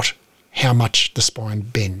 not how much the spine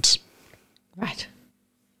bends. Right.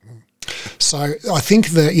 So I think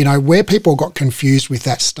that, where people got confused with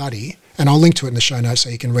that study, and I'll link to it in the show notes so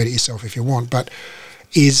you can read it yourself if you want, but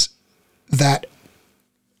is that,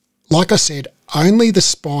 like I said, only the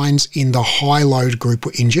spines in the high load group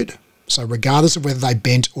were injured. So regardless of whether they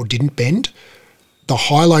bent or didn't bend, the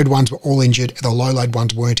high load ones were all injured, the low load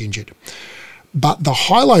ones weren't injured. But the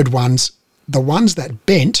high load ones, the ones that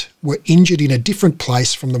bent, were injured in a different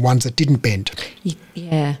place from the ones that didn't bend.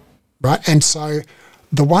 Yeah. Right? And so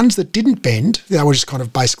the ones that didn't bend, they were just kind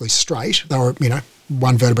of basically straight. They were,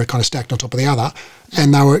 one vertebrae kind of stacked on top of the other,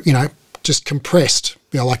 and they were, just compressed,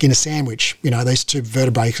 like in a sandwich, these two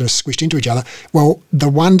vertebrae sort of squished into each other. Well, the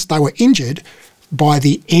ones, they were injured by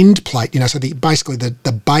the end plate, so basically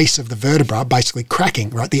the base of the vertebra basically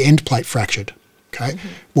cracking, right? The end plate fractured, okay? Mm-hmm.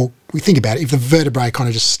 Well, we think about it, if the vertebrae kind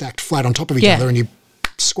of just stacked flat on top of each other and you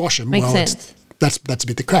squash them, Makes sense. That's a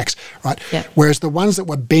bit that cracks, right? Yeah. Whereas the ones that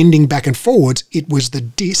were bending back and forwards, it was the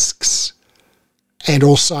discs and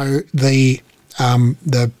also the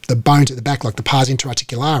bones at the back, like the pars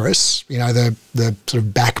interarticularis, the sort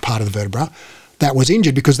of back part of the vertebra, that was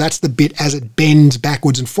injured because that's the bit as it bends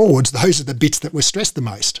backwards and forwards, those are the bits that were stressed the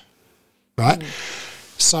most, right?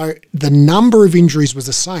 So the number of injuries was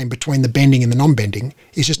the same between the bending and the non-bending.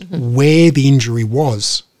 It's just where the injury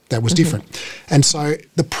was that was different. And so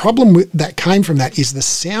the problem that came from that is the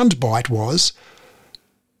soundbite was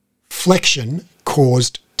flexion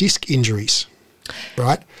caused disc injuries,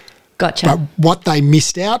 right? Gotcha. But what they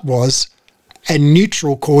missed out was a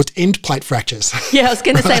neutral caused end plate fractures. Yeah, I was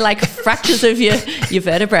going to say like fractures of your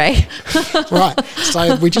vertebrae. Right.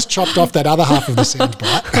 So we just chopped off that other half of the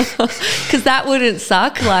soundbite. Because that wouldn't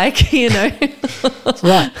suck,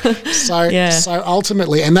 Right. So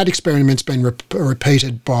ultimately, and that experiment's been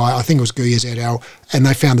repeated by, I think it was Guyas et al., and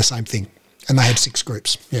they found the same thing. And they had 6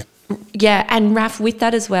 groups. Yeah. Yeah, and Raf, with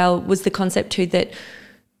that as well was the concept too that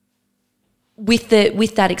with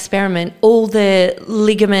that experiment, all the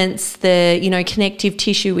ligaments, the connective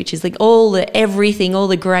tissue, which is like all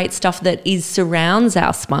the great stuff that surrounds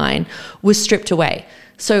our spine, was stripped away.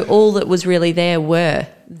 So all that was really there were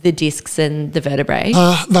the discs and the vertebrae.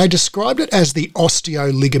 They described it as the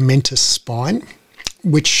osteoligamentous spine,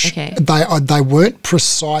 which they weren't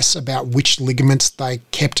precise about which ligaments they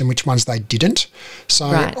kept and which ones they didn't. So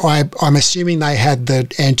I'm assuming they had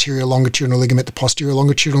the anterior longitudinal ligament, the posterior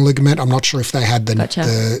longitudinal ligament. I'm not sure if they had the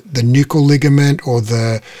nuchal ligament or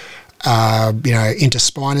the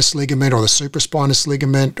interspinous ligament or the supraspinous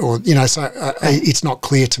ligament, or it's not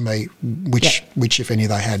clear to me which if any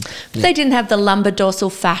they had. They didn't have the lumbar dorsal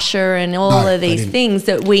fascia and all of these things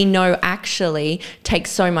that we know actually take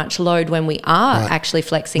so much load when we are actually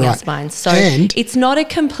flexing our spines. So it's not a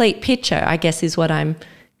complete picture, I guess, is what I'm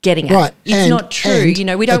getting at. Right. It's not true.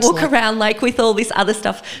 We don't walk around like with all this other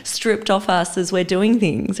stuff stripped off us as we're doing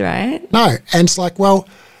things, right? No. And it's like, well,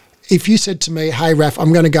 if you said to me, hey, Raph,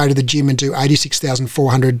 I'm going to go to the gym and do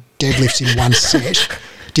 86,400 deadlifts in one set,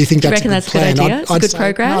 do you think that's a good plan? A good idea? It's a good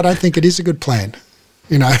program? No, I don't think it is a good plan.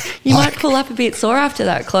 You might pull up a bit sore after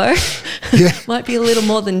that, Chloe. Yeah. Might be a little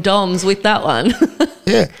more than DOMS with that one.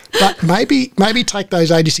 Yeah, but maybe take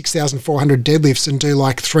those 86,400 deadlifts and do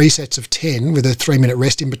like 3 sets of 10 with a 3-minute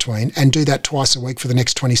rest in between, and do that twice a week for the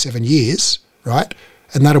next 27 years, right?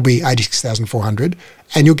 And that'll be 86,400,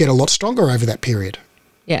 and you'll get a lot stronger over that period.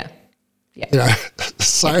 Yeah.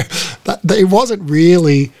 So it wasn't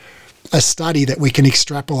really a study that we can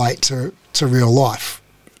extrapolate to real life.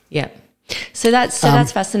 Yeah. So that's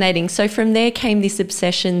fascinating. So from there came this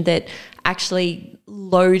obsession that actually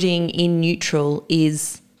loading in neutral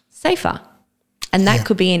is safer. And that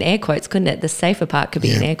could be in air quotes, couldn't it? The safer part could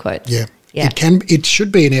be in air quotes. Yeah. Yeah. It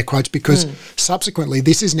should be in air quotes, because subsequently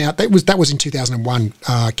this is now, that was in 2001,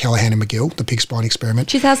 Callahan and McGill, the pig spine experiment.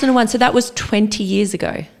 2001. So that was 20 years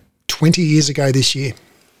ago. 20 years ago this year.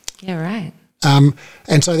 Yeah, right.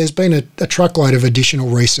 And so there's been a truckload of additional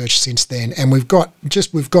research since then, and we've got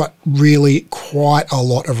really quite a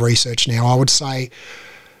lot of research now. I would say,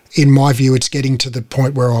 in my view, it's getting to the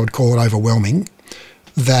point where I would call it overwhelming.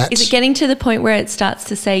 Is it getting to the point where it starts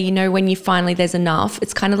to say, when you finally, there's enough?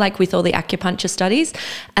 It's kind of like with all the acupuncture studies,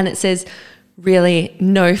 and it says, really,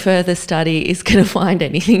 no further study is going to find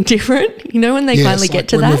anything different. When they finally get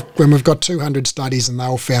to that? When we've got 200 studies and they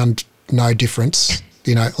all found no difference,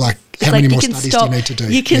 how many more studies do you need to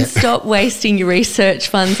do? You can stop wasting your research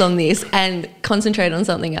funds on this and concentrate on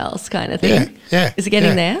something else, kind of thing. Yeah. Is it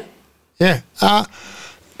getting there? Yeah. I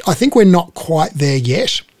think we're not quite there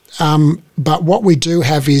yet. But what we do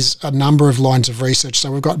have is a number of lines of research.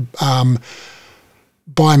 So we've got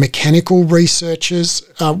biomechanical researchers.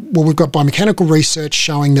 We've got biomechanical research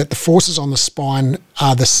showing that the forces on the spine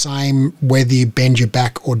are the same whether you bend your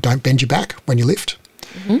back or don't bend your back when you lift.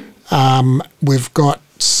 Mm-hmm. We've got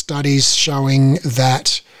studies showing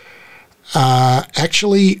that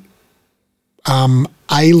actually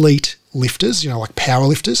elite lifters, like power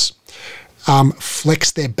lifters,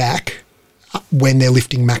 flex their back when they're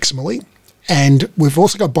lifting maximally. And we've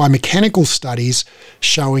also got biomechanical studies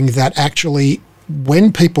showing that actually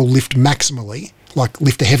when people lift maximally, like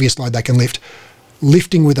lift the heaviest load they can lift,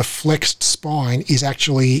 lifting with a flexed spine is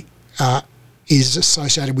actually is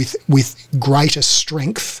associated with greater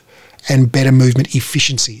strength and better movement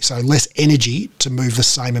efficiency, so less energy to move the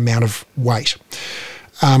same amount of weight.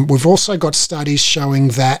 We've also got studies showing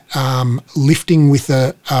that lifting with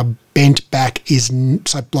a bent back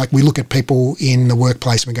so like we look at people in the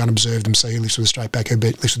workplace and we go and observe them, see who lifts with a straight back, who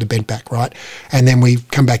lifts with a bent back, right? And then we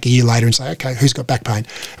come back a year later and say, okay, who's got back pain?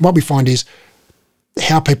 And what we find is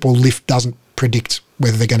how people lift doesn't predict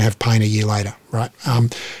whether they're going to have pain a year later, right?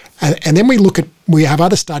 And then we have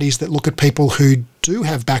other studies that look at people who do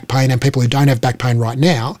have back pain and people who don't have back pain right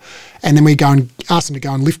now, and then we go and ask them to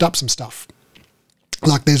go and lift up some stuff.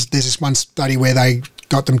 Like there's this one study where they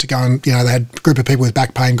got them to go and, they had a group of people with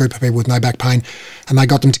back pain, group of people with no back pain, and they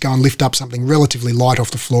got them to go and lift up something relatively light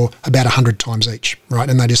off the floor about 100 times each, right?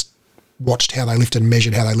 And they just watched how they lifted and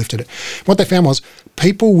measured how they lifted it. What they found was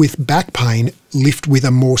people with back pain lift with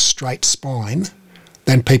a more straight spine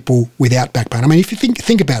than people without back pain. I mean, if you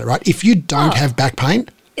think about it, right? If you don't have back pain,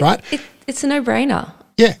 right? It's a no-brainer.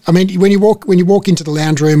 Yeah. I mean, when you walk into the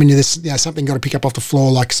lounge room and there's something got to pick up off the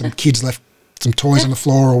floor, like some kids left some toys on the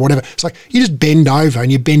floor or whatever, it's like you just bend over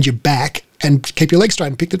and you bend your back and keep your legs straight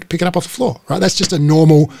and pick it up off the floor, right? That's just a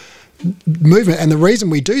normal movement. And the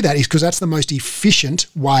reason we do that is because that's the most efficient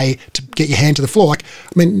way to get your hand to the floor. Like,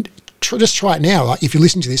 I mean, just try it now. Like, if you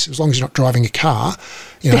listen to this, as long as you're not driving a car,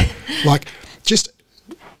 like just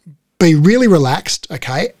be really relaxed,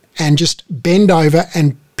 okay, and just bend over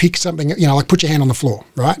and pick something, like put your hand on the floor,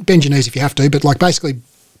 right? Bend your knees if you have to, but like basically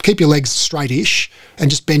keep your legs straight-ish and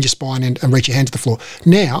just bend your spine and reach your hand to the floor.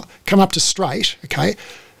 Now, come up to straight, okay?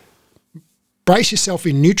 Brace yourself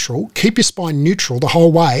in neutral, keep your spine neutral the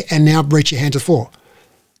whole way, and now reach your hand to the floor.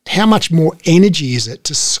 How much more energy is it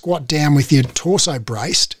to squat down with your torso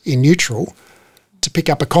braced in neutral to pick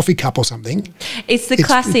up a coffee cup or something. It's the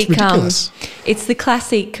classic. It's ridiculous. It's the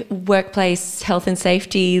classic workplace health and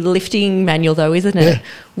safety lifting manual, though, isn't it? Yeah.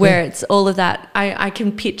 Where it's all of that. I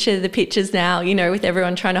can picture the pictures now. With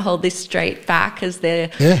everyone trying to hold this straight back as they're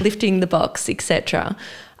lifting the box, etc.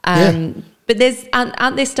 But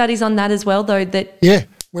aren't there studies on that as well, though? That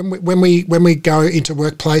When we go into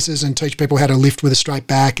workplaces and teach people how to lift with a straight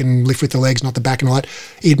back and lift with the legs, not the back and all that,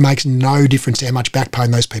 it makes no difference to how much back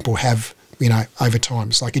pain those people have, over time.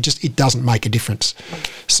 It's like it doesn't make a difference.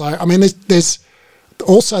 So, I mean, there's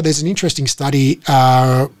an interesting study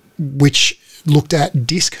which looked at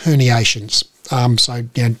disc herniations.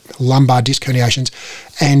 Lumbar disc herniations,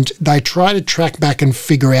 and they try to track back and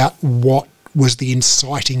figure out what was the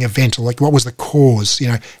inciting event, or like what was the cause.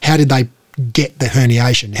 How did they get the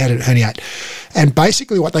herniation? How did it herniate? And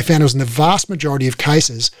basically what they found was in the vast majority of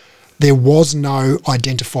cases, there was no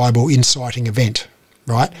identifiable inciting event,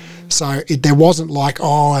 right? So there wasn't like,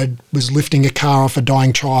 I was lifting a car off a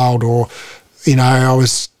dying child, or, I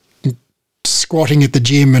was squatting at the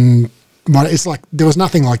gym, and it's like there was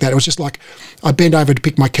nothing like that. It was just like I bent over to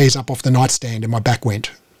pick my keys up off the nightstand and my back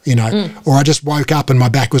went. Or I just woke up and my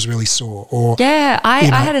back was really sore. Or I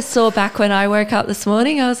had a sore back when I woke up this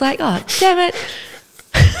morning. I was like, oh, damn it.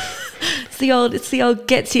 It's the old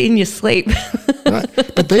gets you in your sleep. Right.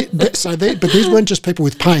 But these weren't just people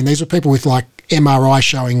with pain. These were people with like MRI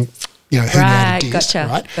showing, herniated disc,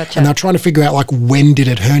 right? Gotcha. And they're trying to figure out like when did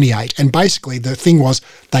it herniate? And basically the thing was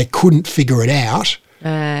they couldn't figure it out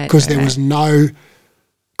because there was no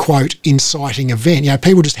quote inciting event.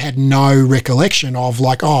 People just had no recollection of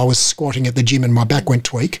like, I was squatting at the gym and my back went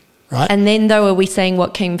tweak, right? And then though, are we saying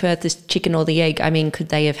what came first, the chicken or the egg? I mean, could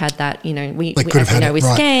they have had that, we could have had it, with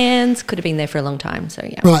right. Scans, could have been there for a long time. So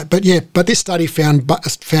Right, but this study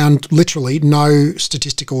found literally no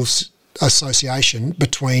statistical association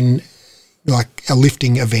between like a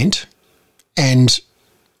lifting event and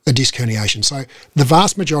a disc herniation. So the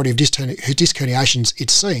vast majority of disc herniations, it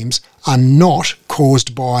seems, are not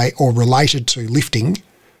caused by or related to lifting.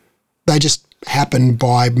 They just happen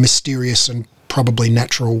by mysterious and probably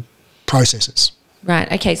natural processes.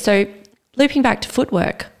 Right. Okay. So looping back to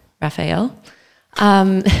footwork, Raphael,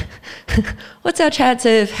 what's our chance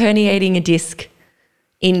of herniating a disc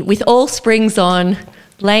with all springs on,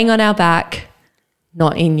 laying on our back,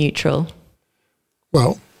 not in neutral?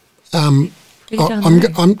 Well, I'm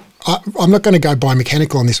not going to go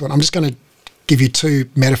biomechanical on this one. I'm just going to give you two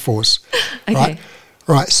metaphors. Okay.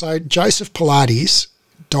 Right. So Joseph Pilates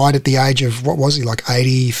died at the age of, what was he, like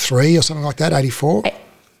 83 or something like that, 84?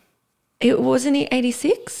 Wasn't he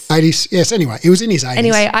 86? 80, yes, anyway, he was in his 80s.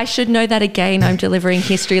 Anyway, I should know that again. I'm delivering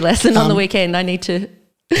history lesson on the weekend. I need to...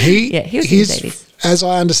 He was in his 80s. As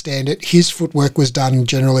I understand it, his footwork was done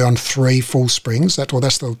generally on 3 full springs.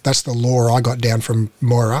 That's the law I got down from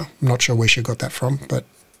Moira. I'm not sure where she got that from, but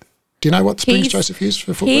do you know what springs Joseph used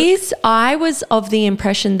for footwork? I was of the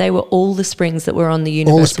impression they were all the springs that were on the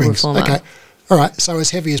Universal Reformer. Okay. All right, so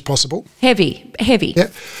as heavy as possible. Heavy. Yeah.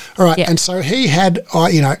 All right, yep. And so he had,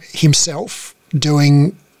 himself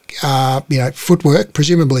doing, footwork.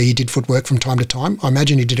 Presumably he did footwork from time to time. I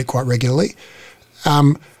imagine he did it quite regularly.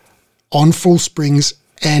 On full springs,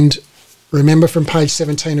 and remember from page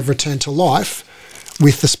 17 of Return to Life,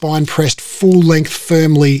 with the spine pressed full length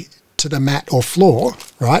firmly to the mat or floor,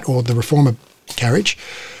 right, or the reformer carriage.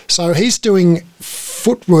 So he's doing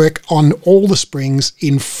footwork on all the springs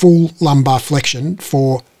in full lumbar flexion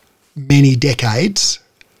for many decades,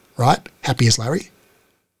 right? Happy as Larry.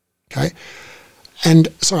 Okay. And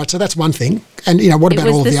so that's one thing. And, what about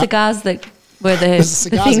all of the cigars that were the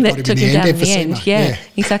thing that took him down in the end. Yeah,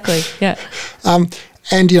 exactly. Yeah.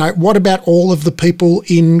 And, what about all of the people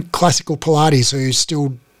in classical Pilates who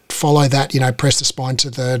still follow that, press the spine to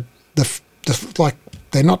the like,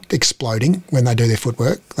 they're not exploding when they do their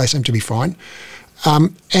footwork. They seem to be fine.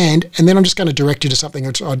 And then I'm just going to direct you to something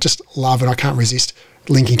which I just love and I can't resist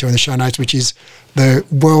linking to in the show notes, which is the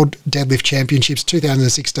World Deadlift Championships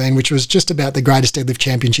 2016, which was just about the greatest deadlift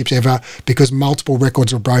championships ever because multiple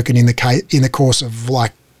records were broken in the course of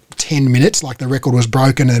like 10 minutes. Like the record was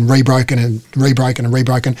broken and rebroken and rebroken and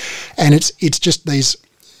rebroken. And it's just these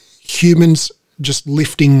humans just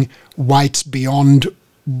lifting weights beyond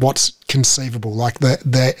what's conceivable. Like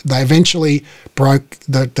they eventually broke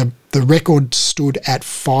the record stood at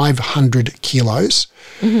 500 kilos,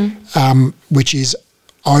 which is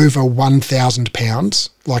over 1,000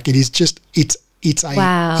 pounds. Like it is just it's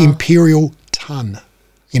a imperial ton.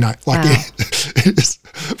 It is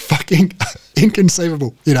fucking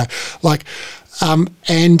inconceivable.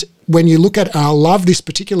 And when you look at, I love this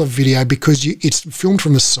particular video because it's filmed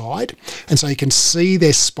from the side, and so you can see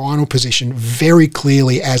their spinal position very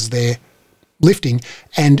clearly as they're lifting,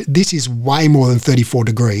 and this is way more than 34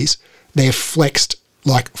 degrees. They're flexed,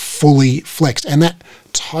 like fully flexed, and that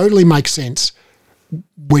totally makes sense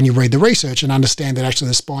when you read the research and understand that actually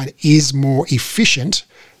the spine is more efficient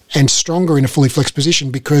and stronger in a fully flexed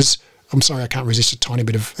position because, I'm sorry, I can't resist a tiny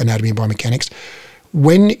bit of anatomy and biomechanics.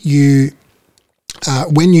 When you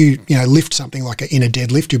lift something like in a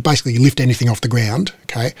deadlift, you lift anything off the ground,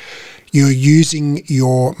 okay? You're using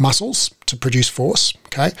your muscles to produce force,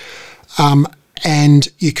 okay? And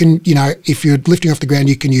you can, if you're lifting off the ground,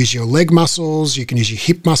 you can use your leg muscles, you can use your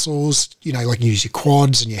hip muscles, like you can use your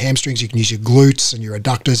quads and your hamstrings, you can use your glutes and your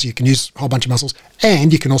adductors, you can use a whole bunch of muscles,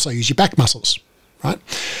 and you can also use your back muscles, right?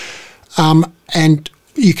 And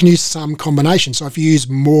you can use some combination. So if you use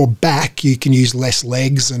more back, you can use less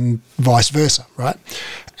legs and vice versa, right?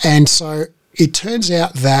 And so it turns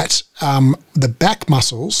out that the back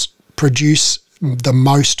muscles produce the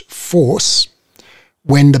most force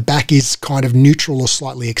when the back is kind of neutral or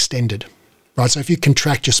slightly extended, right? So if you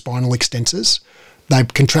contract your spinal extensors, they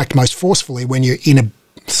contract most forcefully when you're in a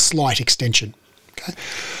slight extension, okay?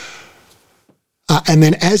 And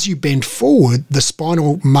then as you bend forward, the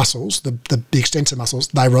spinal muscles, the extensor muscles,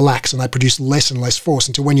 they relax and they produce less and less force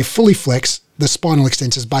until when you fully flex, the spinal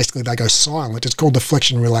extensors, basically they go silent. It's called the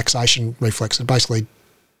flexion relaxation reflex. And basically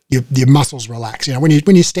your muscles relax. When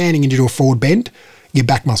you're standing and you do a forward bend, your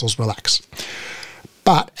back muscles relax.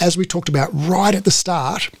 But as we talked about right at the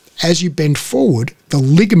start, as you bend forward, the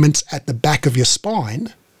ligaments at the back of your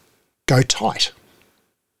spine go tight,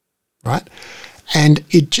 right? And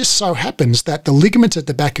it just so happens that the ligaments at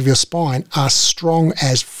the back of your spine are strong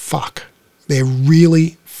as fuck. They're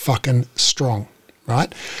really fucking strong,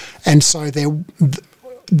 right? And so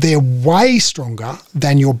they're way stronger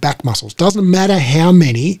than your back muscles. Doesn't matter how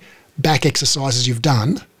many back exercises you've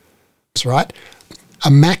done, that's right. A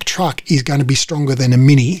Mack truck is going to be stronger than a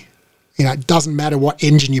Mini. It doesn't matter what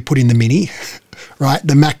engine you put in the Mini, right?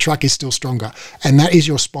 The Mack truck is still stronger. And that is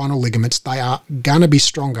your spinal ligaments. They are going to be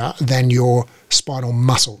stronger than your spinal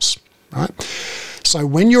muscles, right? So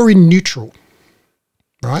when you're in neutral,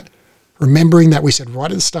 right, remembering that we said right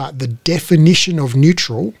at the start, the definition of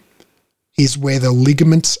neutral is where the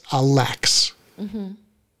ligaments are lax,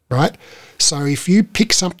 right? So if you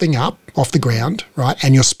pick something up off the ground, right,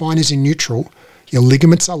 and your spine is in neutral, your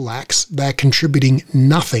ligaments are lax, they're contributing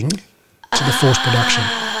nothing to the force production,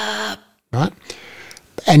 right?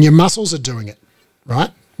 And your muscles are doing it,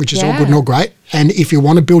 right? Which is all good and all great. And if you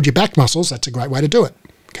want to build your back muscles, that's a great way to do it,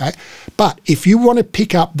 okay? But if you want to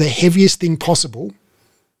pick up the heaviest thing possible,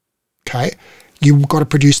 okay, you've got to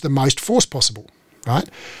produce the most force possible, right?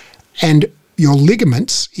 And your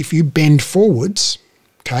ligaments, if you bend forwards,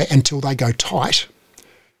 okay, until they go tight,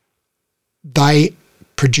 they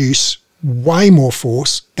produce way more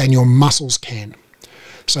force than your muscles can.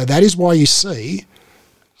 So that is why you see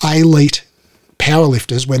elite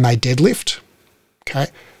powerlifters, when they deadlift,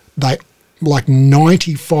 okay, they, like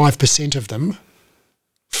 95% of them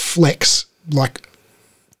flex like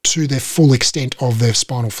to their full extent of their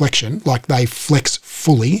spinal flexion, like they flex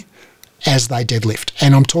fully as they deadlift.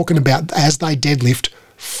 And I'm talking about as they deadlift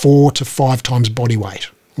 4 to 5 times body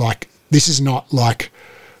weight. Like, this is not like,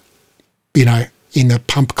 in the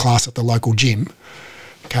pump class at the local gym.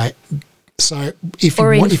 Okay. So if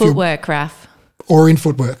or you in footwork, Raf. Or in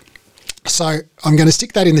footwork. So I'm going to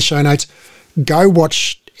stick that in the show notes. Go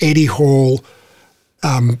watch Eddie Hall,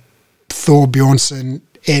 Thor Bjornsson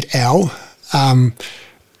et al.,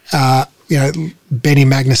 Benny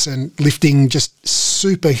Magnuson lifting just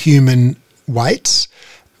superhuman weights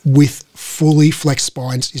with fully flexed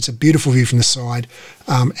spines. It's a beautiful view from the side.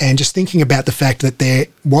 And just thinking about the fact that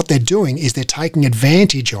what they're doing is they're taking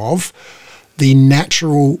advantage of the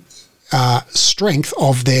natural strength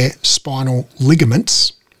of their spinal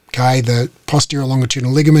ligaments, okay, the posterior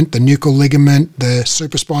longitudinal ligament, the nuchal ligament, the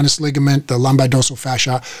supraspinous ligament, the lumbodorsal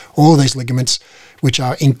fascia, all of these ligaments, which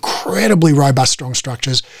are incredibly robust, strong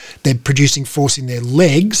structures. They're producing force in their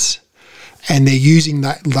legs, and they're using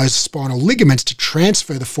those spinal ligaments to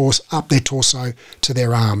transfer the force up their torso to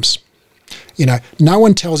their arms. No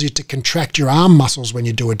one tells you to contract your arm muscles when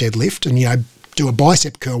you do a deadlift and, do a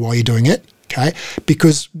bicep curl while you're doing it, okay?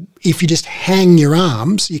 Because if you just hang your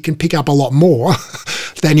arms, you can pick up a lot more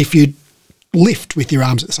than if you lift with your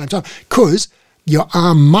arms at the same time, because your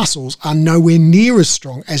arm muscles are nowhere near as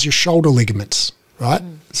strong as your shoulder ligaments, right?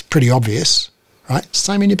 It's pretty obvious, right?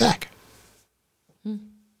 Same in your back.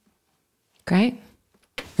 Great.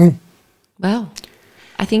 Well,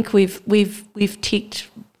 I think we've ticked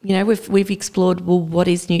we've explored, well, what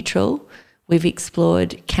is neutral? We've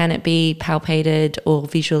explored, can it be palpated or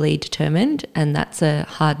visually determined? And that's a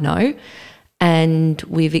hard no. And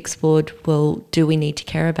we've explored, well, do we need to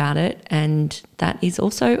care about it? And that is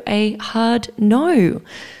also a hard no.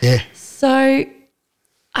 Yeah. So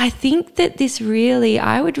I think that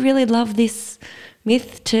I would really love this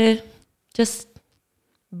myth to just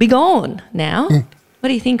be gone now. What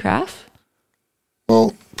do you think, Raf?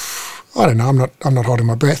 Well, I don't know. I'm not holding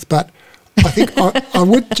my breath, but I think I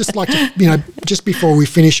would just like to, just before we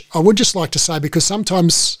finish, I would just like to say, because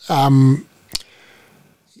sometimes, when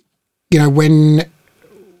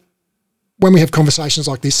we have conversations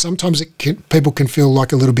like this, sometimes people can feel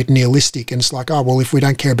like a little bit nihilistic, and it's like, oh, well, if we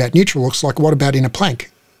don't care about neutral, it's like, what about in a plank?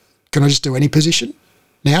 Can I just do any position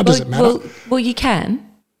now? Does it matter? Well, you can.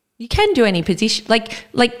 You can do any position. Like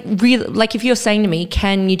if you're saying to me,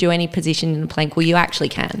 can you do any position in a plank? Well, you actually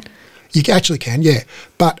can. You actually can, yeah.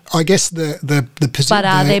 But I guess the position. But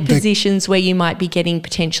are there positions where you might be getting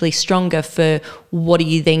potentially stronger for what are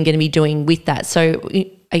you then going to be doing with that? So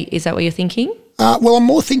is that what you're thinking? Well, I'm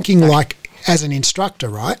more thinking like as an instructor,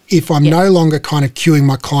 right? If I'm no longer kind of cueing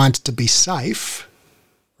my clients to be safe,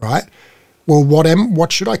 right? Well,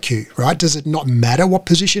 what should I cue, right? Does it not matter what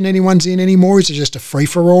position anyone's in anymore? Is it just a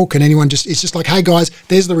free-for-all? Can anyone it's just like, hey, guys,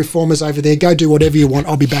 there's the reformers over there. Go do whatever you want.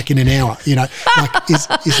 I'll be back in an hour, Like, is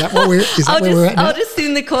that where we're at now? I'll just sit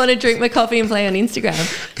in the corner, drink my coffee and play on Instagram.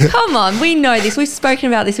 Come on, we know this. We've spoken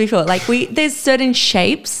about this before. Like, there's certain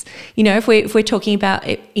shapes, if we're talking about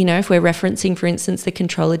it, if we're referencing, for instance, the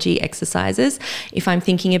contrology exercises, if I'm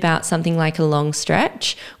thinking about something like a long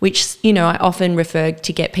stretch, which, I often refer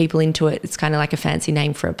to get people into it, it's kind of like a fancy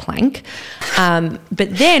name for a plank. But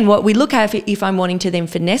then what we look at, if I'm wanting to then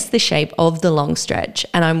finesse the shape of the long stretch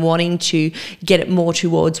and I'm wanting to get it more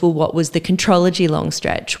towards, well, what was the contrology long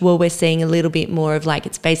stretch? Well, we're seeing a little bit more of like,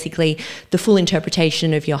 it's basically the full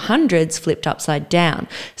interpretation of your hundreds flipped upside down.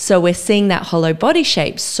 So we're seeing that hollow body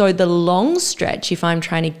shape. So the long stretch, if I'm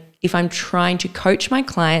trying to coach my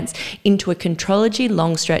clients into a contrology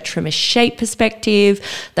long stretch from a shape perspective,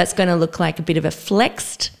 that's going to look like a bit of a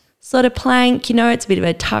flexed sort of plank, it's a bit of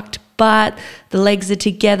a tucked butt, the legs are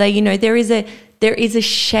together, there is a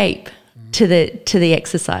shape to the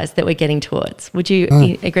exercise that we're getting towards. Would you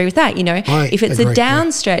agree with that? If it's a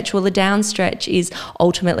down stretch, well, the down stretch is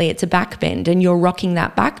ultimately it's a back bend, and you're rocking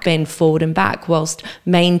that back bend forward and back whilst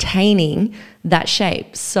maintaining that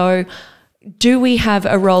shape. So do we have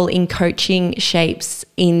a role in coaching shapes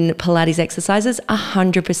in Pilates exercises?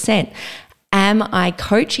 100%. Am I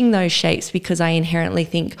coaching those shapes because I inherently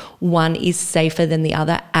think one is safer than the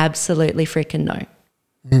other? Absolutely freaking no.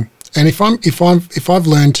 And if I've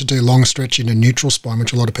learned to do long stretch in a neutral spine,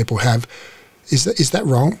 which a lot of people have, is that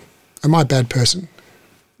wrong? Am I a bad person?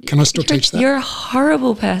 Can I still teach that? You're a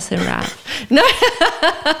horrible person, Raf. No,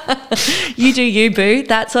 you do you, boo.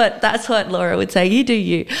 That's what Laura would say. You do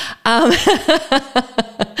you. No,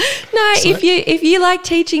 so, if you like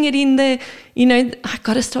teaching it in the, I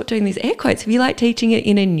got to stop doing these air quotes. If you like teaching it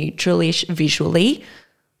in a neutral-ish, visually,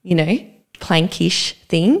 plankish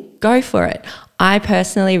thing, go for it. I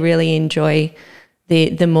personally really enjoy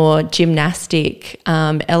the more gymnastic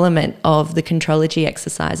element of the contrology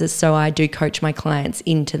exercises. So I do coach my clients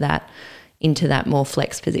into that more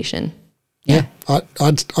flex position. Yeah,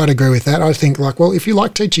 I'd agree with that. I think if you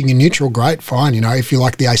like teaching in neutral, great, fine. If you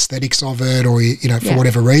like the aesthetics of it, or for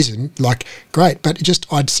whatever reason, great. But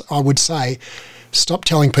I would say, stop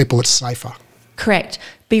telling people it's safer. Correct.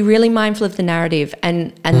 Be really mindful of the narrative,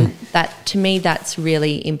 and that, to me, that's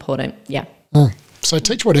really important. Yeah. So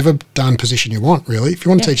teach whatever darn position you want, really. If you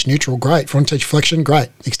want to teach neutral, great. If you want to teach flexion, great.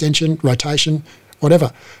 Extension, rotation,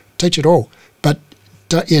 whatever. Teach it all. But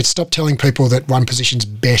stop telling people that one position's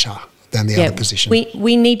better than the other position.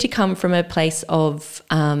 We need to come from a place of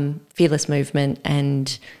fearless movement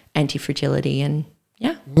and anti-fragility, and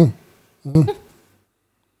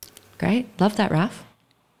Great. Love that, Raf.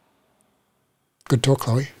 Good talk,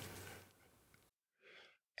 Chloe.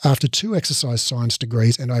 After 2 exercise science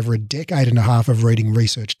degrees and over a decade and a half of reading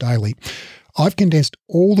research daily, I've condensed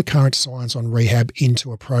all the current science on rehab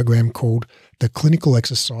into a program called the Clinical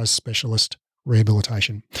Exercise Specialist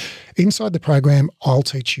Rehabilitation. Inside the program, I'll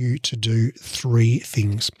teach you to do 3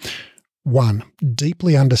 things. 1,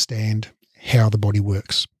 deeply understand how the body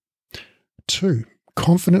works. 2,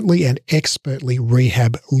 confidently and expertly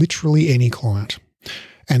rehab literally any client.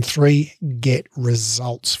 And 3, get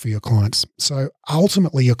results for your clients. So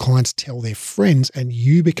ultimately your clients tell their friends and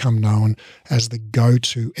you become known as the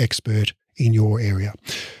go-to expert in your area.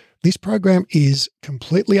 This program is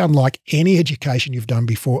completely unlike any education you've done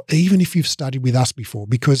before, even if you've studied with us before,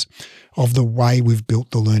 because of the way we've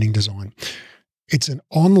built the learning design. It's an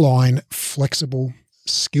online, flexible,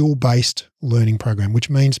 skill-based learning program,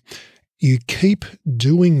 which means you keep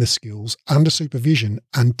doing the skills under supervision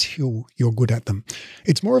until you're good at them.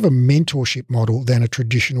 It's more of a mentorship model than a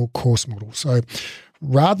traditional course model. So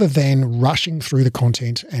rather than rushing through the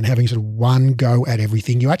content and having sort of one go at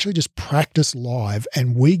everything, you actually just practice live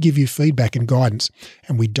and we give you feedback and guidance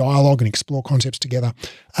and we dialogue and explore concepts together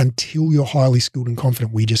until you're highly skilled and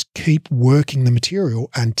confident. We just keep working the material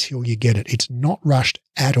until you get it. It's not rushed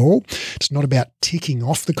at all. It's not about ticking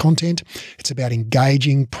off the content. It's about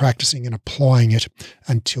engaging, practicing, and applying it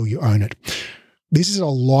until you own it. This is a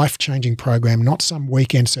life-changing program, not some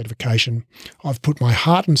weekend certification. I've put my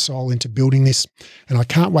heart and soul into building this, and I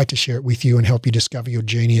can't wait to share it with you and help you discover your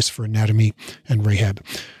genius for anatomy and rehab.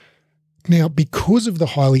 Now, because of the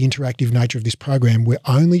highly interactive nature of this program, we're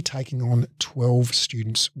only taking on 12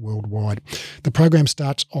 students worldwide. The program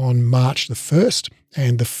starts on March the 1st,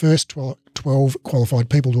 and the first 12 qualified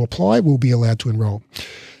people to apply will be allowed to enroll.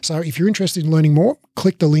 So if you're interested in learning more,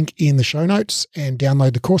 click the link in the show notes and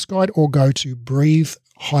download the course guide, or go to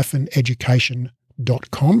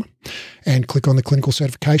breathe-education.com and click on the clinical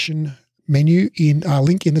certification menu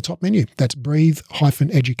link in the top menu. That's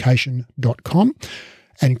breathe-education.com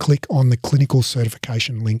and click on the clinical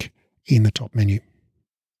certification link in the top menu.